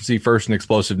in efficiency, first in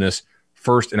explosiveness,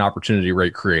 first in opportunity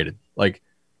rate created,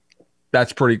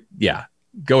 that's pretty. Yeah,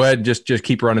 go ahead and just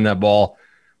keep running that ball.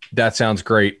 That sounds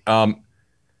great. How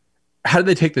do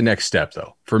they take the next step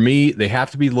though? For me, they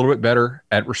have to be a little bit better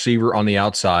at receiver on the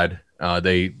outside.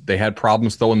 They had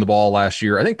problems throwing the ball last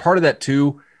year. I think part of that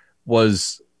too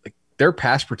was their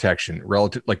pass protection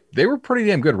relative, they were pretty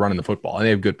damn good running the football, and they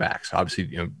have good backs. Obviously,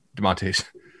 DeMonte's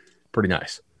pretty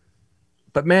nice,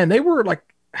 but man, they were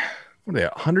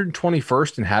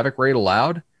 121st in havoc rate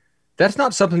allowed. That's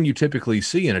not something you typically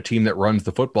see in a team that runs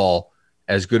the football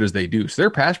as good as they do. So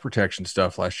their pass protection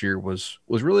stuff last year was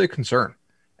really a concern.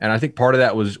 And I think part of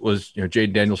that was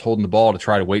Jaden Daniels holding the ball to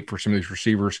try to wait for some of these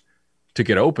receivers to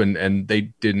get open, and they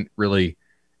didn't really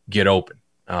get open.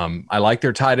 I like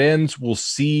their tight ends. We'll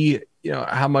see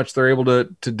how much they're able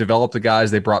to develop the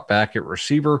guys they brought back at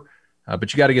receiver,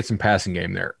 but you got to get some passing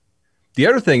game there. The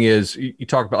other thing is you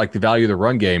talk about the value of the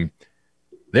run game.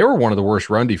 They were one of the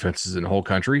worst run defenses in the whole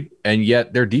country, and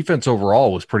yet their defense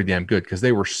overall was pretty damn good because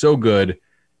they were so good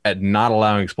at not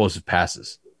allowing explosive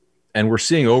passes. And we're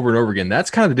seeing over and over again, that's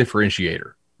kind of the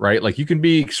differentiator, right? You can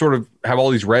be sort of have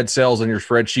all these red cells on your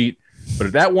spreadsheet, but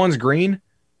if that one's green,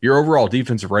 your overall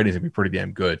defensive rating is going to be pretty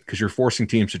damn good because you're forcing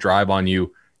teams to drive on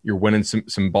you. You're winning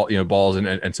some balls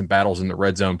and some battles in the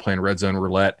red zone, playing red zone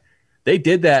roulette. They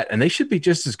did that, and they should be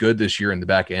just as good this year in the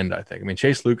back end, I think. I mean,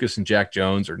 Chase Lucas and Jack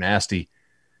Jones are nasty.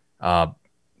 I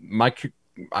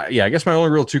guess my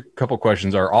only real couple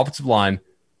questions are offensive line,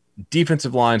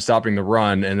 defensive line stopping the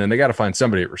run, and then they got to find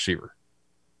somebody at receiver.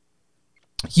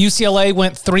 UCLA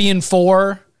went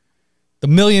 3-4. The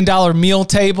 $1 million meal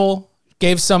table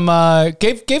gave some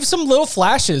little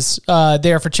flashes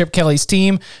there for Chip Kelly's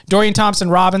team. Dorian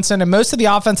Thompson-Robinson and most of the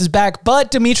offense is back,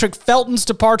 but Demetric Felton's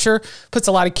departure puts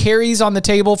a lot of carries on the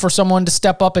table for someone to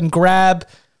step up and grab.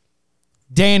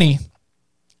 Danny,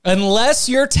 unless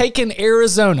you're taking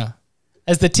Arizona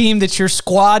as the team that you're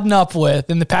squadding up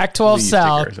with in the Pac-12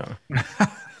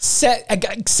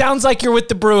 South, sounds like you're with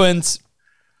the Bruins.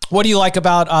 What do you like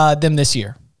about them this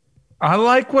year? I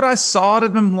like what I saw out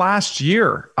of them last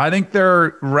year. I think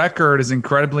their record is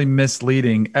incredibly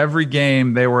misleading. Every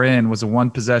game they were in was a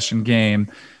one-possession game.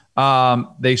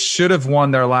 They should have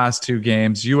won their last two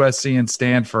games, USC and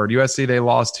Stanford. USC they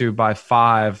lost to by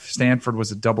 5. Stanford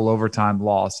was a double overtime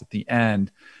loss at the end.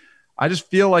 I just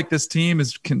feel like this team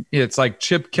it's like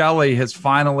Chip Kelly has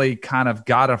finally kind of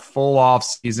got a full off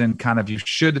season.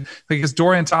 Because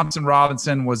Dorian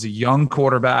Thompson-Robinson was a young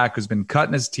quarterback who's been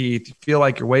cutting his teeth. You feel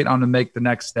like you're waiting on him to make the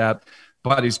next step,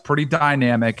 but he's pretty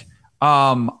dynamic.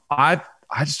 I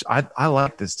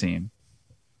like this team.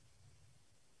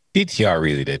 DTR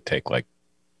really did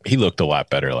he looked a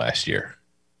lot better last year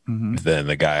than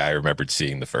the guy I remembered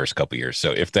seeing the first couple of years.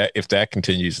 So if that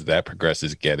continues, that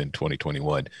progresses again in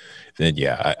 2021, then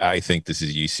yeah, I think this is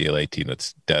a UCLA team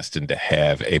that's destined to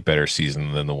have a better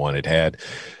season than the one it had.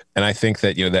 And I think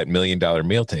that, that $1 million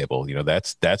meal table,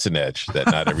 that's an edge that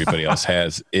not everybody else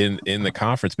has in the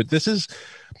conference. But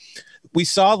we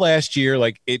saw last year,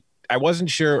 I wasn't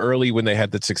sure early when they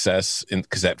had the success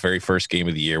because that very first game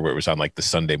of the year where it was on the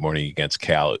Sunday morning against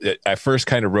Cal, I first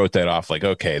kind of wrote that off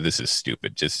okay, this is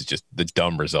stupid. This is just the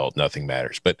dumb result. Nothing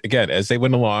matters. But again, as they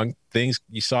went along,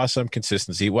 you saw some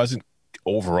consistency. It wasn't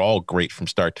overall great from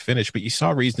start to finish, but you saw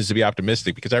reasons to be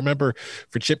optimistic because I remember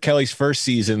for Chip Kelly's first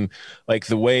season,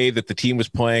 the way that the team was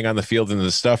playing on the field and the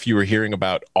stuff you were hearing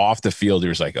about off the field, it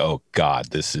was oh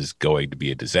God, this is going to be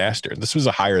a disaster. And this was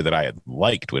a hire that I had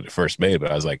liked when it first made,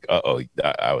 but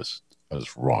I was I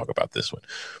was wrong about this one.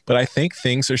 But I think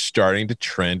things are starting to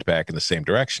trend back in the same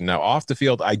direction. Now off the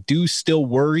field, I do still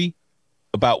worry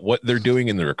about what they're doing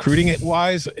in the recruiting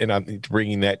wise and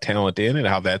bringing that talent in and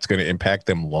how that's going to impact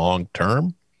them long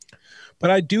term. But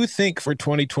I do think for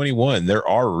 2021, there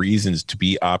are reasons to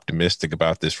be optimistic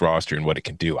about this roster and what it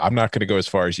can do. I'm not going to go as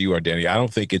far as you are, Danny. I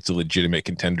don't think it's a legitimate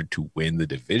contender to win the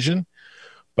division.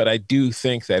 But I do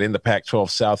think that in the Pac-12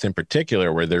 South in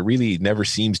particular, where there really never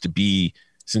seems to be,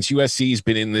 since USC's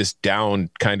been in this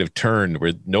down kind of turn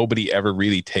where nobody ever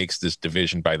really takes this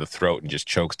division by the throat and just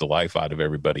chokes the life out of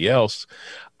everybody else,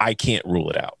 I can't rule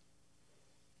it out.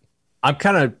 I'm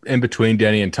kind of in between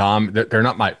Danny and Tom. They're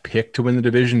not my pick to win the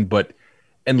division, but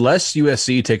unless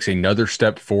USC takes another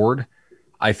step forward,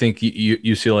 I think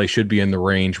UCLA should be in the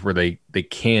range where they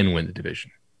can win the division,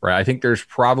 right? I think there's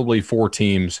probably 4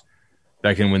 teams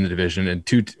that can win the division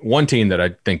and one team that I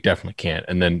think definitely can't.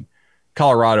 And then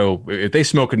Colorado, if they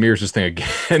smoke and mirrors this thing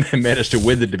again and manage to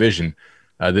win the division,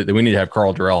 that we need to have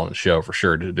Carl Durrell on the show for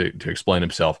sure to explain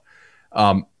himself.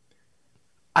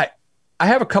 I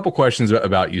have a couple questions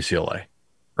about UCLA,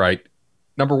 right?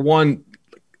 Number one,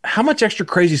 how much extra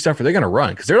crazy stuff are they going to run?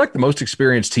 Because they're like the most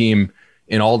experienced team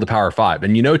in all the Power Five.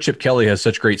 And Chip Kelly has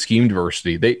such great scheme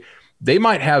diversity. They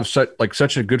might have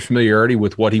such a good familiarity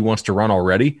with what he wants to run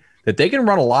already that they can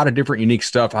run a lot of different unique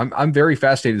stuff. I'm very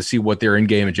fascinated to see what their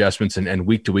in-game adjustments and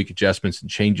week-to-week adjustments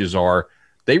and changes are.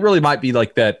 They really might be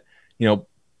like that,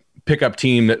 pickup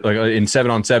team that like in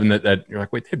 7-on-7 that you're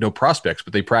like, wait, they have no prospects,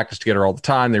 but they practice together all the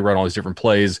time. They run all these different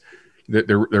plays.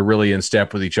 They're really in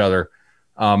step with each other.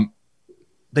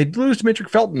 They lose to Demetric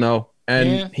Felton though,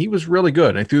 and he was really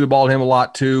good. I threw the ball at him a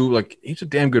lot too. Like he's a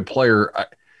damn good player.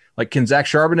 Can Zach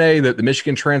Charbonnet, the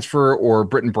Michigan transfer, or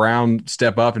Britton Brown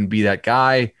step up and be that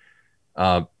guy?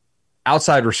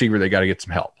 Outside receiver, they got to get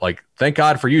some help. Thank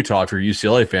God for Utah if you're a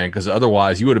UCLA fan, because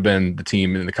otherwise you would have been the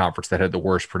team in the conference that had the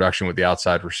worst production with the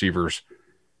outside receivers.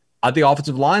 At the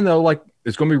offensive line, though,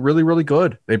 it's going to be really, really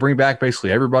good. They bring back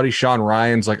basically everybody. Sean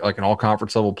Ryan's like an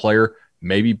all-conference level player,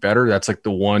 maybe better. That's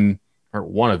the one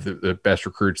of the best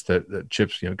recruits that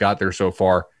Chip's got there so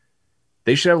far.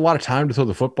 They should have a lot of time to throw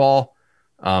the football.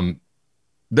 Their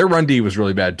run D was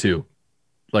really bad too.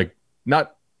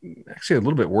 Not actually a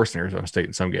little bit worse than Arizona State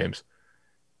in some games.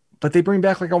 But they bring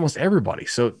back almost everybody.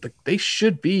 So they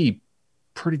should be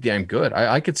pretty damn good.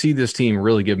 I could see this team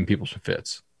really giving people some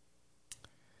fits.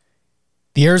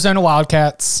 The Arizona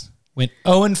Wildcats went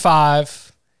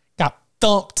 0-5, got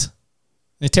thumped in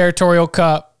the Territorial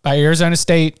Cup by Arizona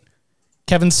State.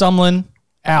 Kevin Sumlin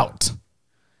out.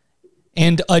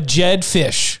 And a Jed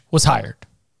Fish was hired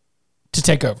to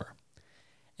take over.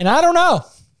 And I don't know.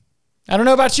 I don't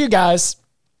know about you guys,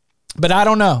 but I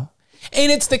don't know.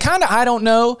 And it's the kind of I don't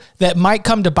know that might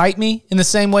come to bite me in the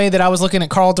same way that I was looking at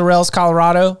Carl Durrell's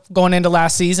Colorado going into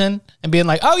last season and being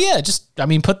like, oh yeah,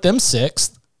 put them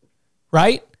 6th,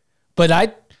 right? But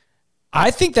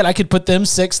I think that I could put them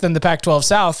 6th in the Pac-12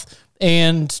 South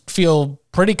and feel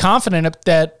pretty confident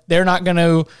that they're not going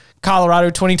to Colorado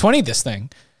 2020 this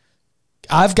thing.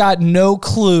 I've got no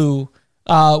clue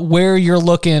where you're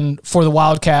looking for the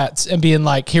Wildcats and being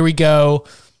like, here we go.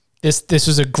 This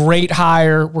was a great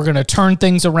hire. We're going to turn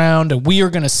things around and we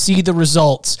are going to see the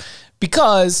results,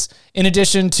 because in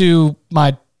addition to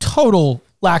my total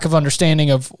lack of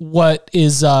understanding of what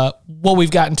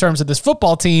we've got in terms of this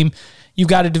football team, you've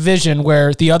got a division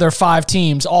where the other 5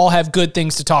 teams all have good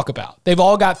things to talk about. They've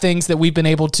all got things that we've been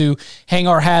able to hang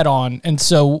our hat on. And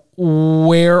so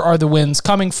where are the wins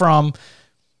coming from?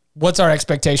 What's our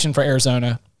expectation for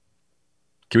Arizona?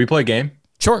 Can we play a game?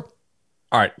 Sure.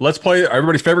 All right, let's play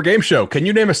everybody's favorite game show. Can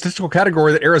you name a statistical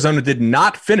category that Arizona did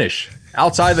not finish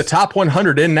outside the top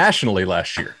 100 in nationally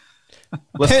last year?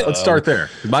 Let's start there.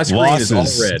 My screen is all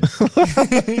red.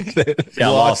 Yeah,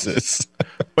 losses.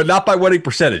 But not by winning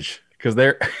percentage, because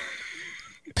they're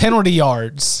penalty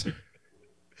yards.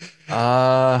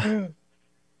 Yeah,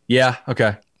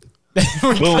 okay.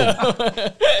 Boom.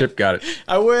 Chip got it.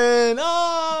 I win.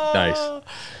 Oh. Nice.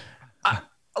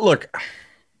 Look,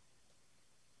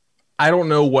 I don't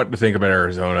know what to think about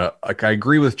Arizona. I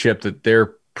agree with Chip that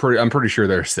I'm pretty sure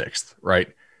they're 6th,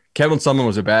 right? Kevin Sumlin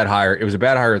was a bad hire. It was a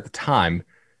bad hire at the time.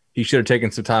 He should have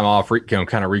taken some time off, kind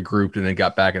of regrouped, and then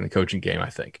got back in the coaching game, I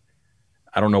think.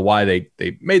 I don't know why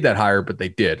they made that hire, but they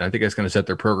did. And I think that's going to set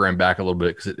their program back a little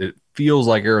bit, because it feels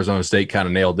like Arizona State kind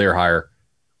of nailed their hire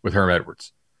with Herm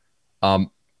Edwards.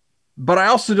 But I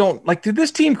also don't did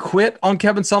this team quit on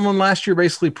Kevin Sumlin last year,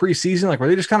 basically preseason? Were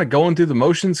they just kind of going through the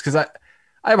motions? Because I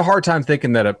have a hard time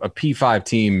thinking that a P5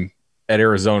 team at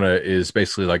Arizona is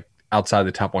basically outside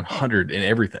the top 100 in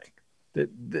everything.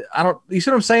 I don't, you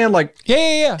see what I'm saying?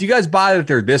 Yeah. Do you guys buy that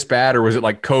they're this bad, or was it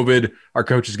like COVID? Our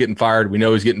coach is getting fired. We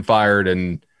know he's getting fired.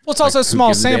 And well, it's also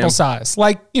small sample size.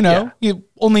 You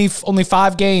only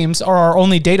 5 games are our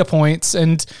only data points.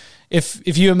 And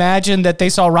if you imagine that they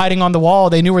saw writing on the wall,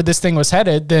 they knew where this thing was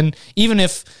headed, then even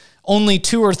if only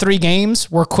 2 or 3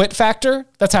 games were quit factor,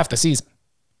 that's half the season.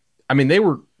 I mean, they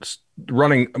were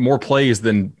running more plays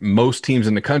than most teams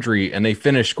in the country, and they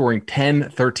finished scoring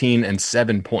 10, 13, and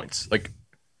 7 points. Like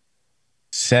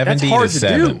 70 that's hard to to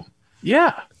 7 do.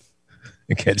 Yeah.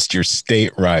 Against your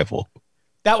state rival.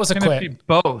 That was a Can quit. it be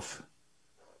both?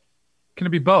 Can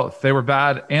it be both? They were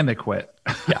bad and they quit.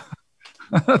 Yeah.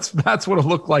 That's what it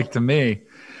looked like to me.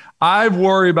 I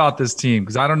worry about this team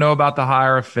because I don't know about the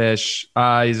hire of Fish.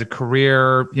 He's a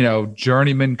career,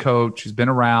 journeyman coach who's been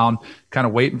around, kind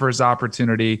of waiting for his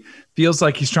opportunity. Feels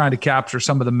like he's trying to capture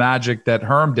some of the magic that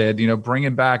Herm did,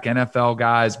 bringing back NFL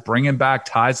guys, bringing back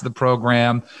ties to the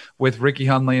program with Ricky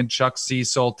Hundley and Chuck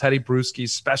Cecil, Teddy Bruschi,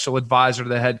 special advisor to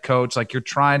the head coach. Like, you're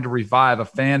trying to revive a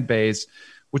fan base,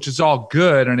 which is all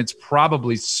good, and it's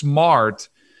probably smart,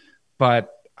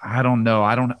 but I don't know.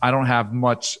 I don't have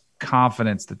much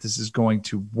confidence that this is going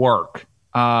to work.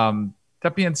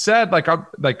 That being said,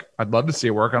 I'd love to see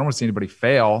it work. I don't want to see anybody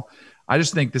fail. I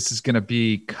just think this is going to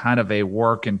be kind of a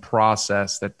work in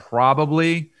process that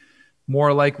probably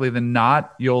more likely than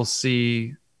not, you'll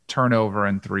see turnover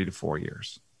in 3 to 4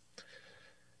 years.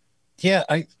 Yeah.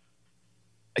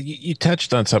 You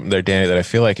touched on something there, Danny, that I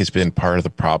feel like has been part of the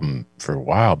problem for a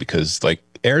while, because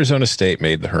Arizona State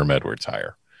made the Herm Edwards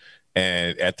hire.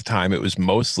 And at the time, it was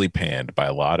mostly panned by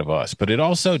a lot of us, but it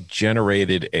also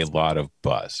generated a lot of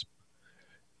buzz.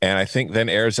 And I think then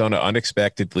Arizona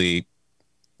unexpectedly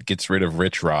gets rid of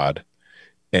Rich Rod,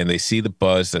 and they see the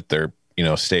buzz that their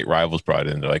state rivals brought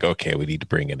in. They're like, okay, we need to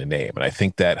bring in a name. And I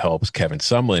think that helps Kevin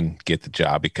Sumlin get the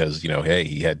job because, hey,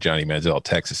 he had Johnny Manziel at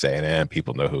Texas A&M.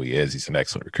 People know who he is. He's an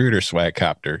excellent recruiter, swag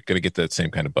copter, going to get that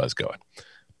same kind of buzz going.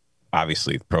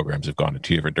 Obviously, the programs have gone in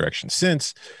 2 different directions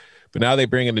since. But now they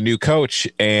bring in a new coach,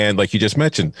 and like you just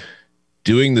mentioned,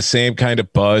 doing the same kind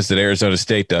of buzz that Arizona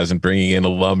State does and bringing in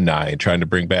alumni and trying to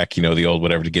bring back, the old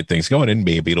whatever to get things going, and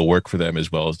maybe it'll work for them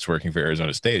as well as it's working for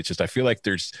Arizona State. It's just I feel like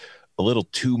there's a little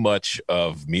too much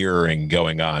of mirroring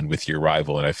going on with your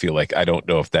rival, and I feel like I don't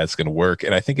know if that's going to work.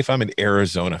 And I think if I'm an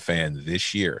Arizona fan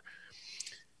this year,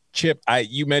 Chip,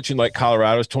 you mentioned like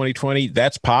Colorado's 2020.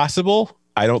 That's possible.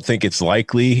 I don't think it's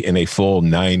likely in a full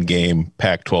 9-game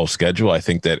Pac-12 schedule. I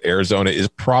think that Arizona is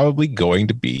probably going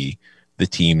to be the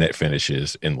team that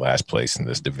finishes in last place in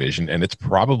this division, and it's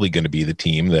probably going to be the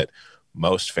team that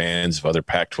most fans of other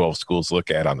Pac-12 schools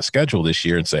look at on the schedule this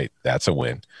year and say, that's a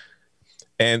win.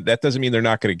 And that doesn't mean they're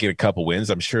not going to get a couple wins.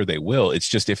 I'm sure they will. It's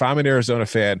just if I'm an Arizona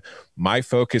fan, my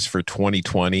focus for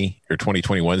 2020 or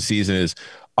 2021 season is,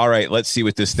 all right, let's see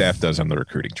what this staff does on the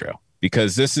recruiting trail.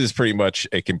 Because this is pretty much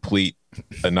a complete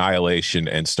annihilation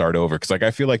and start over. Because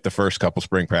I feel like the first couple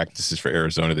spring practices for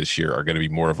Arizona this year are going to be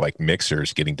more of like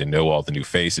mixers, getting to know all the new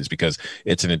faces, because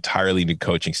it's an entirely new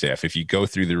coaching staff. If you go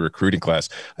through the recruiting class,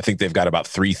 I think they've got about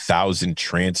 3,000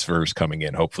 transfers coming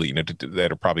in, hopefully,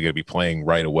 that are probably going to be playing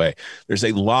right away. There's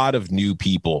a lot of new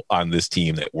people on this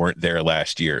team that weren't there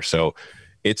last year. So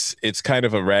it's kind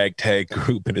of a ragtag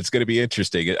group, and it's going to be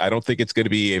interesting. I don't think it's going to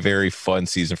be a very fun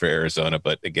season for Arizona,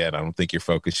 but again, I don't think your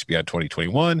focus should be on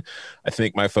 2021. I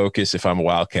think my focus, if I'm a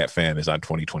Wildcat fan, is on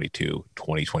 2022,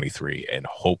 2023, and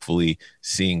hopefully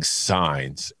seeing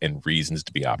signs and reasons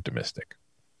to be optimistic.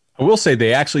 I will say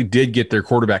they actually did get their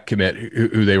quarterback commit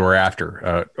who they were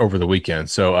after over the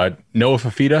weekend. So Noah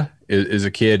Fafita is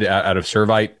a kid out of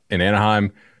Servite in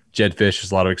Anaheim. Jed Fish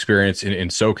has a lot of experience in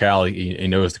SoCal. He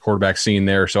knows the quarterback scene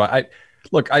there. So I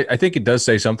think it does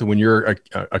say something when you're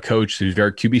a coach who's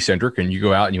very QB-centric and you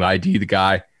go out and you ID the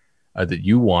guy that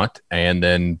you want, and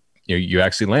then you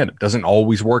actually land it. Doesn't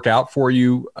always work out for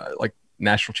you like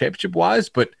national championship-wise,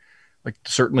 but like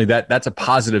certainly that's a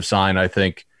positive sign, I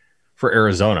think, for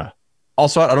Arizona.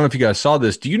 Also, I don't know if you guys saw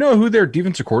this. Do you know who their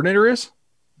defensive coordinator is?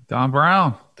 Don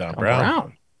Brown. Don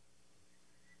Brown.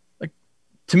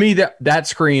 To me, that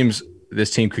screams this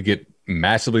team could get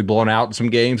massively blown out in some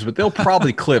games, but they'll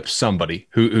probably clip somebody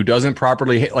who doesn't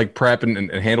properly prep and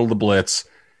handle the blitz,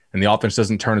 and the offense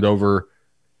doesn't turn it over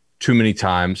too many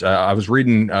times. I was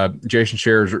reading Jason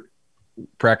Scherer's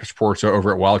practice reports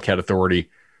over at Wildcat Authority.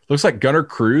 Looks like Gunnar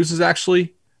Cruz is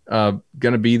actually going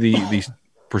to be the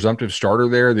presumptive starter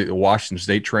there, the Washington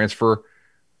State transfer.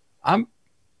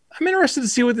 I'm interested to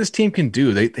see what this team can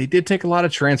do. They did take a lot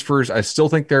of transfers. I still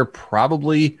think they're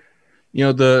probably,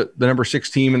 the number 6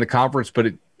 team in the conference,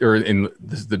 in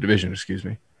the division, excuse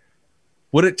me.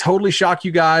 Would it totally shock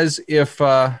you guys if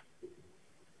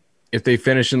they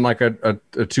finish in like a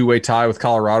two-way tie with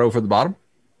Colorado for the bottom?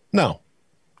 No,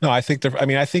 I think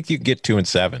I think you can get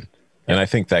 2-7, and I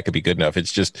think that could be good enough.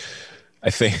 It's just, I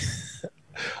think,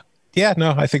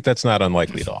 I think that's not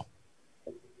unlikely at all.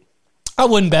 I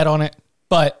wouldn't bet on it,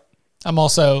 but I'm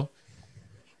also.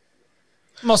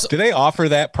 Do they offer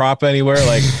that prop anywhere?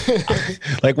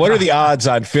 Like what are the odds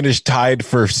on finish tied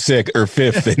for 6th or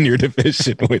 5th in your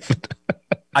division with?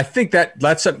 I think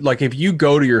that's like if you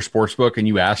go to your sports book and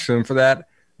you ask them for that,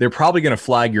 they're probably going to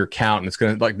flag your account, and it's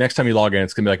going to, like, next time you log in,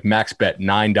 it's going to be like max bet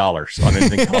 $9 on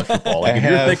anything college football. Like if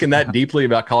you're thinking that deeply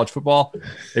about college football,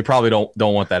 they probably don't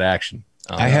want that action.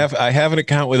 I have an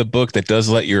account with a book that does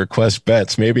let you request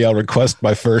bets. Maybe I'll request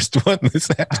my first one this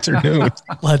afternoon.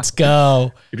 Let's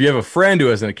go. If you have a friend who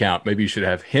has an account, maybe you should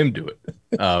have him do it.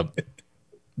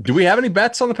 Do we have any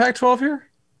bets on the Pac-12 here?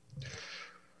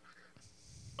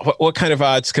 What kind of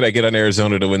odds could I get on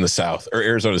Arizona to win the South, or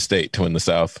Arizona State to win the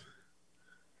South?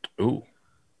 Ooh,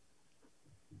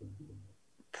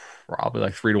 probably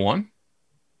like 3-1.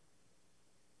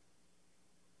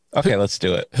 Okay, let's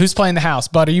do it. Who's playing the house?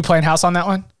 Bud, are you playing house on that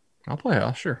one? I'll play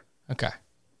house, sure. Okay.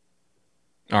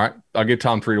 All right. I'll give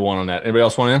Tom 3-1 on that. Anybody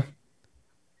else want in?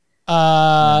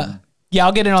 Yeah,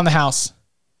 I'll get in on the house.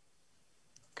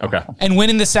 Okay. And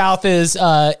winning the South is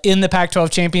in the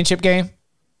Pac-12 championship game?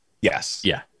 Yes.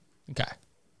 Yeah. Okay.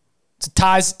 So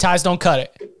ties don't cut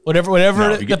it.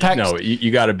 Whatever the Pac. No, you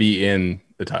got to be in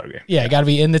the title game. Yeah, got to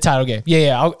be in the title game.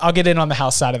 Yeah. I'll get in on the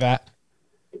house side of that.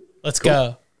 Let's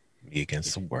go. Me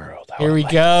against the world. Here we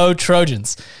go,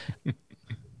 Trojans.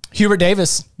 Hubert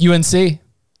Davis, UNC.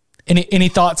 Any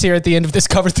thoughts here at the end of this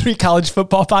Cover 3 college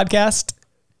football podcast?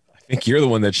 I think you're the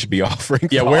one that should be offering.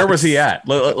 Yeah, where was he at?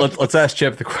 Let's ask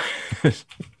Chip the question.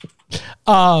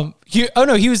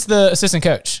 He was the assistant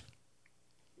coach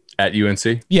At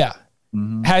UNC? Yeah.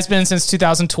 Mm-hmm. Has been since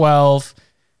 2012.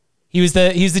 He's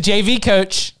the JV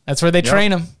coach. That's where they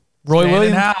train him. Roy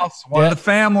Williams. House, one of the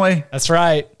family. That's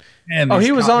right. Man,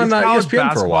 he was on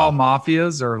ESPN for a while.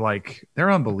 Mafias are like,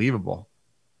 they're unbelievable.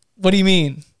 What do you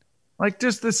mean? Like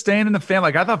just the staying in the family.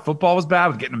 Like I thought football was bad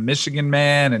with getting a Michigan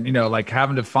man and, like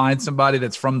having to find somebody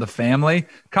that's from the family.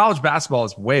 College basketball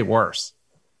is way worse.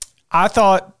 I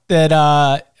thought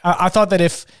that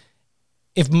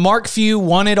if Mark Few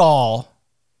won it all,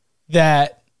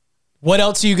 that what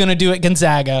else are you going to do at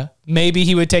Gonzaga? Maybe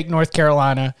he would take North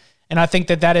Carolina. And I think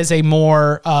that is a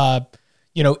more,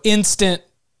 instant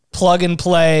plug and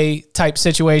play type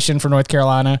situation for North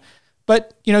Carolina.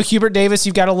 But, Hubert Davis,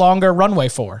 you've got a longer runway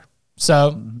for.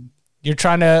 So you're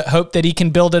trying to hope that he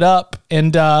can build it up.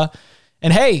 And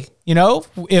hey,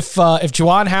 if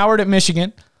Juwan Howard at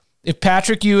Michigan, if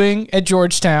Patrick Ewing at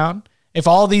Georgetown, if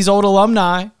all these old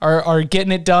alumni are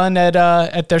getting it done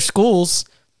at their schools,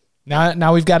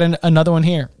 now we've got another one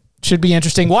here. Should be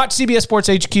interesting. Watch CBS Sports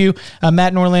HQ.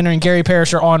 Matt Norlander and Gary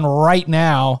Parrish are on right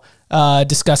now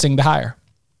discussing the hire.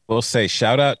 We'll say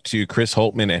shout out to Chris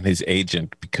Holtmann and his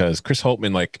agent, because Chris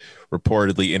Holtmann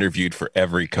reportedly interviewed for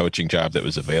every coaching job that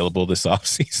was available this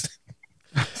offseason.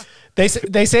 They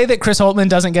say that Chris Holtmann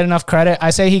doesn't get enough credit. I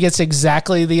say he gets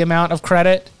exactly the amount of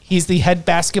credit. He's the head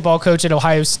basketball coach at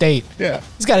Ohio State. Yeah.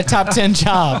 He's got a top 10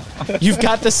 job. You've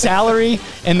got the salary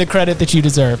and the credit that you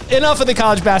deserve. Enough of the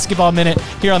college basketball minute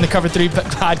here on the Cover 3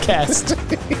 podcast.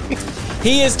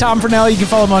 He is Tom Fornelli. You can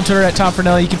follow him on Twitter at Tom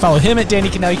Fornelli. You can follow him at Danny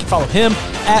Cannell. You can follow him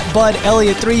at Bud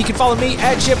Elliott 3. You can follow me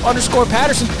at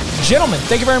Chip_Patterson. Gentlemen,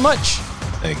 thank you very much.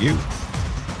 Thank you.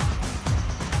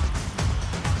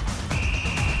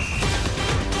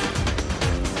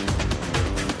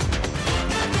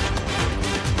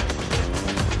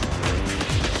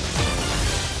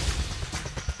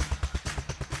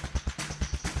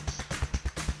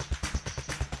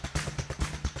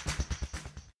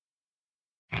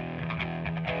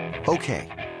 Okay,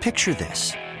 picture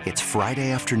this. It's Friday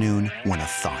afternoon when a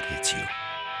thought hits you.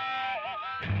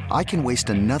 I can waste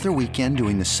another weekend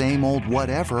doing the same old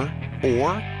whatever,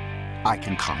 or I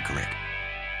can conquer it.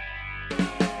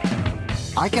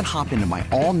 I can hop into my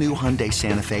all-new Hyundai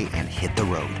Santa Fe and hit the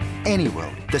road. Any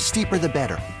road. The steeper, the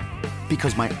better.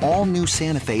 Because my all-new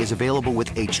Santa Fe is available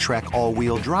with H-Track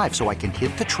all-wheel drive, so I can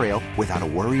hit the trail without a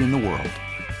worry in the world.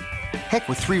 Heck,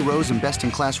 with 3 rows and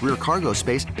best-in-class rear cargo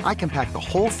space, I can pack the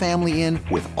whole family in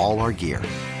with all our gear.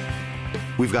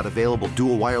 We've got available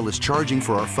dual wireless charging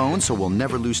for our phones, so we'll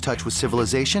never lose touch with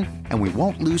civilization, and we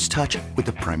won't lose touch with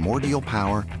the primordial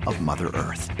power of Mother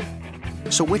Earth.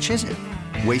 So which is it?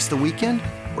 Waste the weekend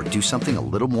or do something a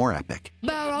little more epic?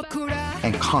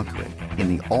 And conquer it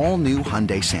in the all-new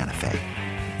Hyundai Santa Fe.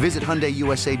 Visit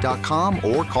HyundaiUSA.com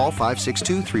or call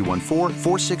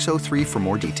 562-314-4603 for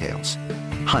more details.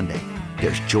 Hyundai.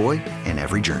 There's joy in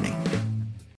every journey.